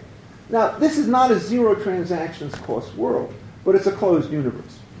 it's there. Now, this is not a zero transactions cost world, but it's a closed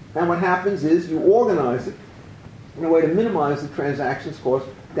universe. And what happens is you organize it in a way to minimize the transactions cost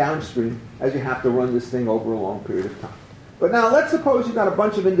downstream as you have to run this thing over a long period of time. But now let's suppose you've got a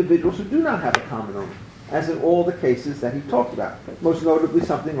bunch of individuals who do not have a common owner, as in all the cases that he talked about, most notably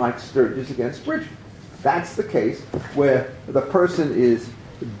something like Sturgis against Bridget. That's the case where the person is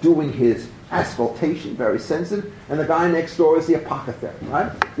doing his asphaltation, very sensitive, and the guy next door is the apothecary,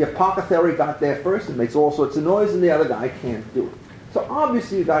 right? The apothecary got there first and makes all sorts of noise, and the other guy can't do it. So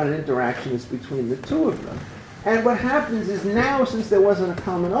obviously you've got an interaction that's between the two of them. And what happens is now, since there wasn't a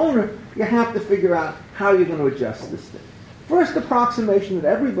common owner, you have to figure out how you're going to adjust this thing. First approximation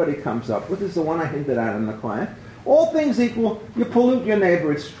that everybody comes up with is the one I hinted at in the client. All things equal, you pollute your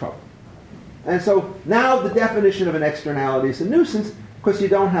neighbor, it's trouble. And so now the definition of an externality is a nuisance because you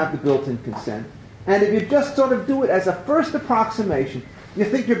don't have the built-in consent. And if you just sort of do it as a first approximation, you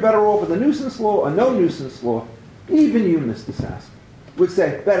think you're better off with a nuisance law or no nuisance law, even you, Mr. Sass, would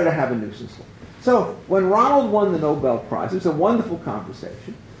say better to have a nuisance law. So when Ronald won the Nobel Prize, it was a wonderful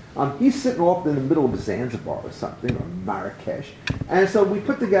conversation. He's sitting off in the middle of Zanzibar or something, or Marrakesh. And so we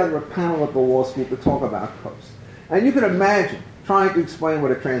put together a panel at the law school to talk about costs. And you can imagine trying to explain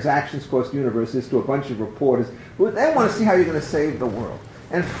what a transactions cost universe is to a bunch of reporters who they want to see how you're going to save the world.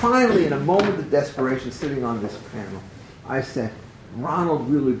 And finally, in a moment of desperation, sitting on this panel, I said, Ronald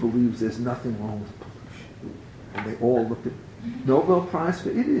really believes there's nothing wrong with pollution. And they all looked at Nobel Prize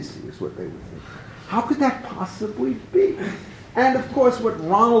for idiocy is what they would think. How could that possibly be? And of course, what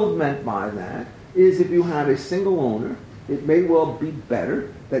Ronald meant by that is if you have a single owner, it may well be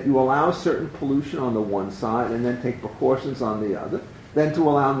better that you allow certain pollution on the one side and then take precautions on the other than to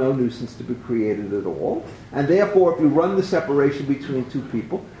allow no nuisance to be created at all. And therefore, if you run the separation between two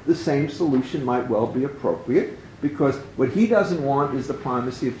people, the same solution might well be appropriate, because what he doesn't want is the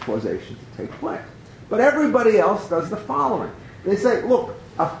primacy of causation to take place. But everybody else does the following. They say, look,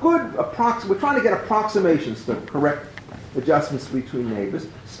 we're trying to get approximations to correct adjustments between neighbors.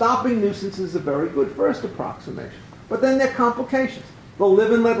 Stopping nuisance is a very good first approximation. But then there are complications. The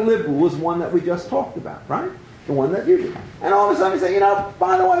live and let live rule is one that we just talked about, right? The one that you did. And all of a sudden you say,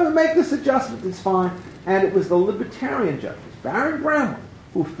 by the way, we make this adjustment, it's fine. And it was the libertarian judges, Baron Brown,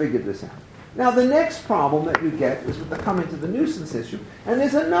 who figured this out. Now, the next problem that you get is with the coming to the nuisance issue, and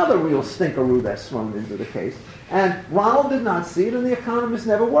there's another real stinkeroo that's thrown into the case, and Ronald did not see it, and the economists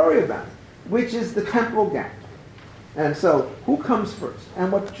never worry about it, which is the temporal gap. And so, who comes first? And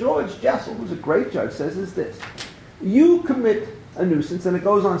what George Jessel, who's a great judge, says is this. You commit a nuisance, and it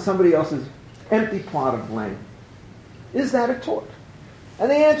goes on somebody else's empty plot of land. Is that a tort? And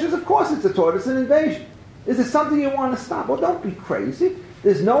the answer is, of course it's a tort. It's an invasion. Is it something you want to stop? Well, don't be crazy.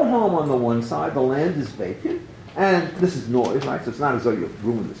 There's no home on the one side. The land is vacant. And this is noise, right? So it's not as though you've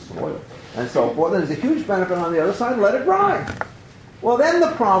ruined the soil and so forth. And there's a huge benefit on the other side. Let it ride. Well, then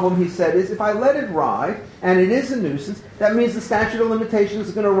the problem, he said, is if I let it ride, and it is a nuisance, that means the statute of limitations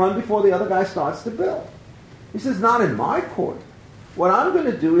is going to run before the other guy starts to build. He says, not in my court. What I'm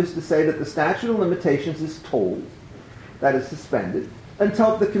going to do is to say that the statute of limitations is tolled, that is suspended,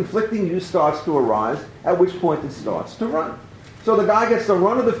 until the conflicting use starts to arise, at which point it starts to run. So the guy gets the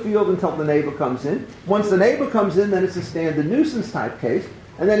run of the field until the neighbor comes in. Once the neighbor comes in, then it's a standard nuisance type case.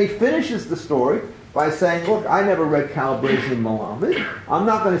 And then he finishes the story by saying, look, I never read Calabrese and Malamed. I'm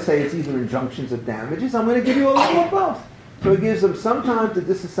not going to say it's either injunctions or damages. I'm going to give you a little of both. So he gives them some time to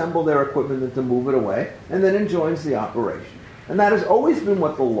disassemble their equipment and to move it away, and then enjoins the operation. And that has always been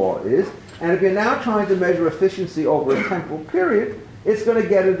what the law is. And if you're now trying to measure efficiency over a temporal period, it's going to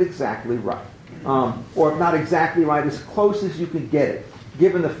get it exactly right. Or if not exactly right, as close as you can get it,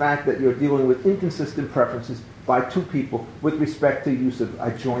 given the fact that you're dealing with inconsistent preferences by two people with respect to use of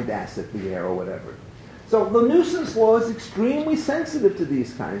a joint asset, the air or whatever. So the nuisance law is extremely sensitive to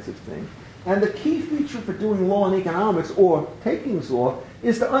these kinds of things. And the key feature for doing law in economics, or takings law,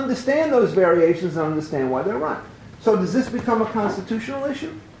 is to understand those variations and understand why they're right. So does this become a constitutional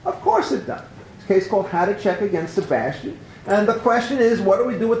issue? Of course it does. It's a case called How to Check Against Sebastian. And the question is, what do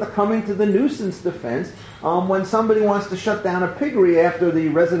we do with the coming to the nuisance defense when somebody wants to shut down a piggery after the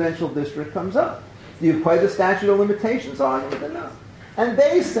residential district comes up? Do you play the statute of limitations argument or not? And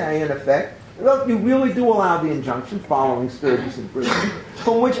they say, in effect, look, you really do allow the injunction following Sturgis and Brisbane,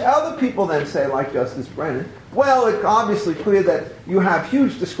 from which other people then say, like Justice Brennan, well, it's obviously clear that you have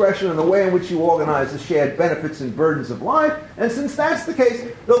huge discretion in the way in which you organize the shared benefits and burdens of life, and since that's the case,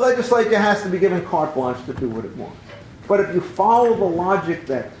 the legislature has to be given carte blanche to do what it wants. But if you follow the logic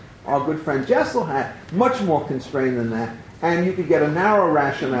that our good friend Jessel had, much more constrained than that, and you could get a narrow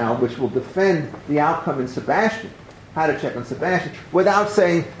rationale which will defend the outcome in Sebastian, how to check on Sebastian, without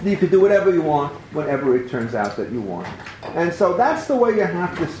saying you could do whatever you want whenever it turns out that you want. And so that's the way you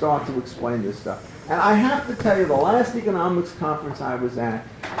have to start to explain this stuff. And I have to tell you, the last economics conference I was at,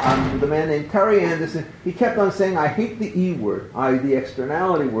 with a man named Terry Anderson, he kept on saying, I hate the E word, the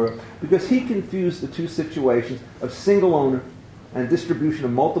externality word, because he confused the two situations of single owner and distribution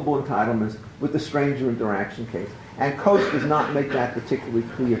of multiple entitlements with the stranger interaction case. And Coates does not make that particularly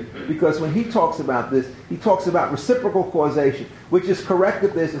clear, because when he talks about this, he talks about reciprocal causation, which is correct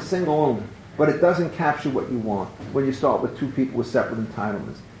if there's a single owner, but it doesn't capture what you want when you start with two people with separate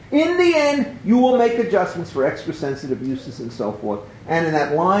entitlements. In the end, you will make adjustments for extra sensitive uses and so forth. And in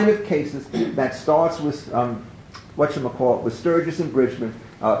that line of cases that starts with with Sturgis and Bridgman,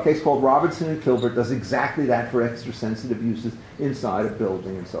 a case called Robertson and Kilbert does exactly that for extra sensitive uses inside a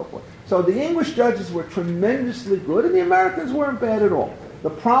building and so forth. So the English judges were tremendously good, and the Americans weren't bad at all. The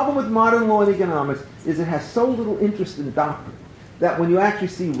problem with modern law and economics is it has so little interest in doctrine that when you actually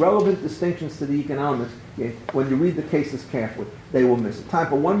see relevant distinctions to the economics, when you read the cases carefully, they will miss it. Time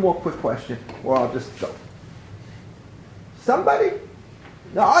for one more quick question, or I'll just go. Somebody?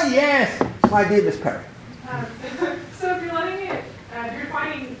 Oh, yes! My dear Miss Perry. So if you're letting it, if you're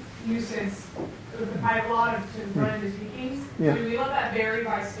finding nuisance by a lot of Brennan speakings, do we let that vary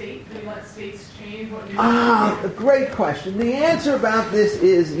by state? Do we let states change what nuisance? A great question. The answer about this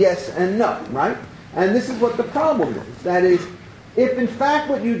is yes and no, right? And this is what the problem is. That is, if in fact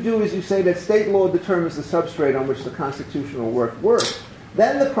what you do is you say that state law determines the substrate on which the constitutional work works,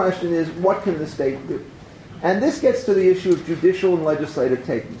 then the question is, what can the state do? And this gets to the issue of judicial and legislative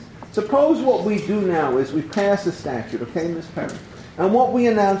takings. Suppose what we do now is we pass a statute, okay, Ms. Perry? And what we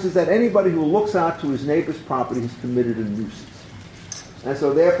announce is that anybody who looks out to his neighbor's property has committed a nuisance. And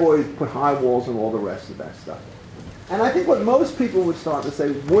so therefore you put high walls and all the rest of that stuff. And I think what most people would start to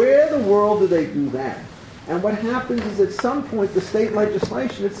say, where in the world do they do that? And what happens is at some point the state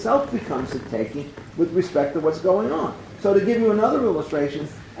legislation itself becomes a taking with respect to what's going on. So to give you another illustration,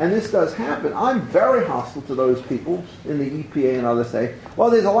 and this does happen, I'm very hostile to those people in the EPA and others say,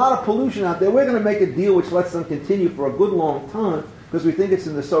 well, there's a lot of pollution out there. We're going to make a deal which lets them continue for a good long time because we think it's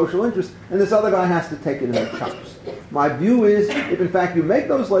in the social interest, and this other guy has to take it in the chops. My view is, if in fact you make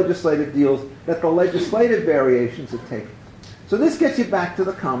those legislative deals, that the legislative variations are taken. So this gets you back to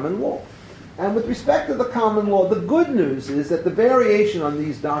the common law. And with respect to the common law, the good news is that the variation on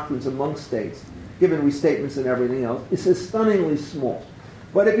these doctrines among states, given restatements and everything else, is stunningly small.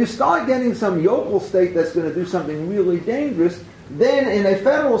 But if you start getting some yokel state that's going to do something really dangerous, then in a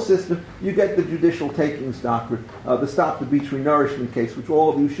federal system, you get the judicial takings doctrine, the Stop the Beach Renourishment case, which all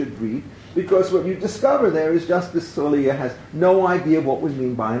of you should read, because what you discover there is Justice Scalia has no idea what we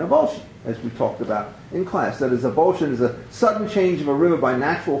mean by an avulsion, as we talked about in class. That is, avulsion is a sudden change of a river by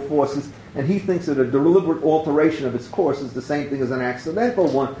natural forces, and he thinks that a deliberate alteration of its course is the same thing as an accidental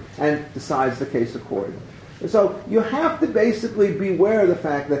one, and decides the case accordingly. So you have to basically beware of the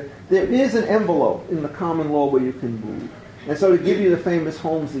fact that there is an envelope in the common law where you can move. And so to give you the famous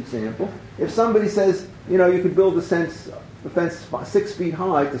Holmes example, if somebody says, you know, you could build a fence 6 feet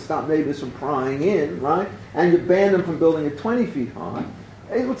high to stop neighbors from prying in, right? And you ban them from building it 20 feet high.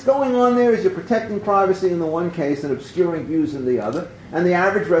 What's going on there is you're protecting privacy in the one case and obscuring views in the other. And the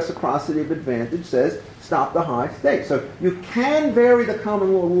average reciprocity of advantage says, stop the high stakes. So you can vary the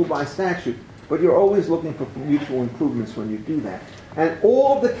common law rule by statute, but you're always looking for mutual improvements when you do that. And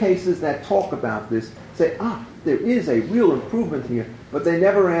all of the cases that talk about this say, there is a real improvement here, but they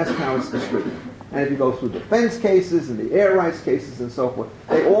never ask how it's distributed. And if you go through defense cases and the air rights cases and so forth,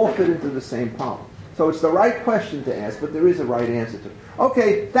 they all fit into the same problem. So it's the right question to ask, but there is a right answer to it.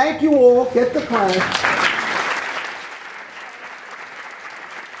 Okay, thank you all. Get to class.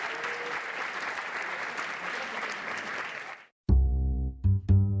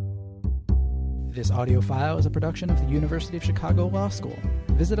 This audio file is a production of the University of Chicago Law School.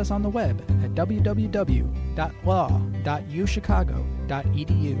 Visit us on the web at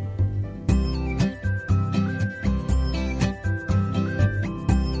www.law.uchicago.edu.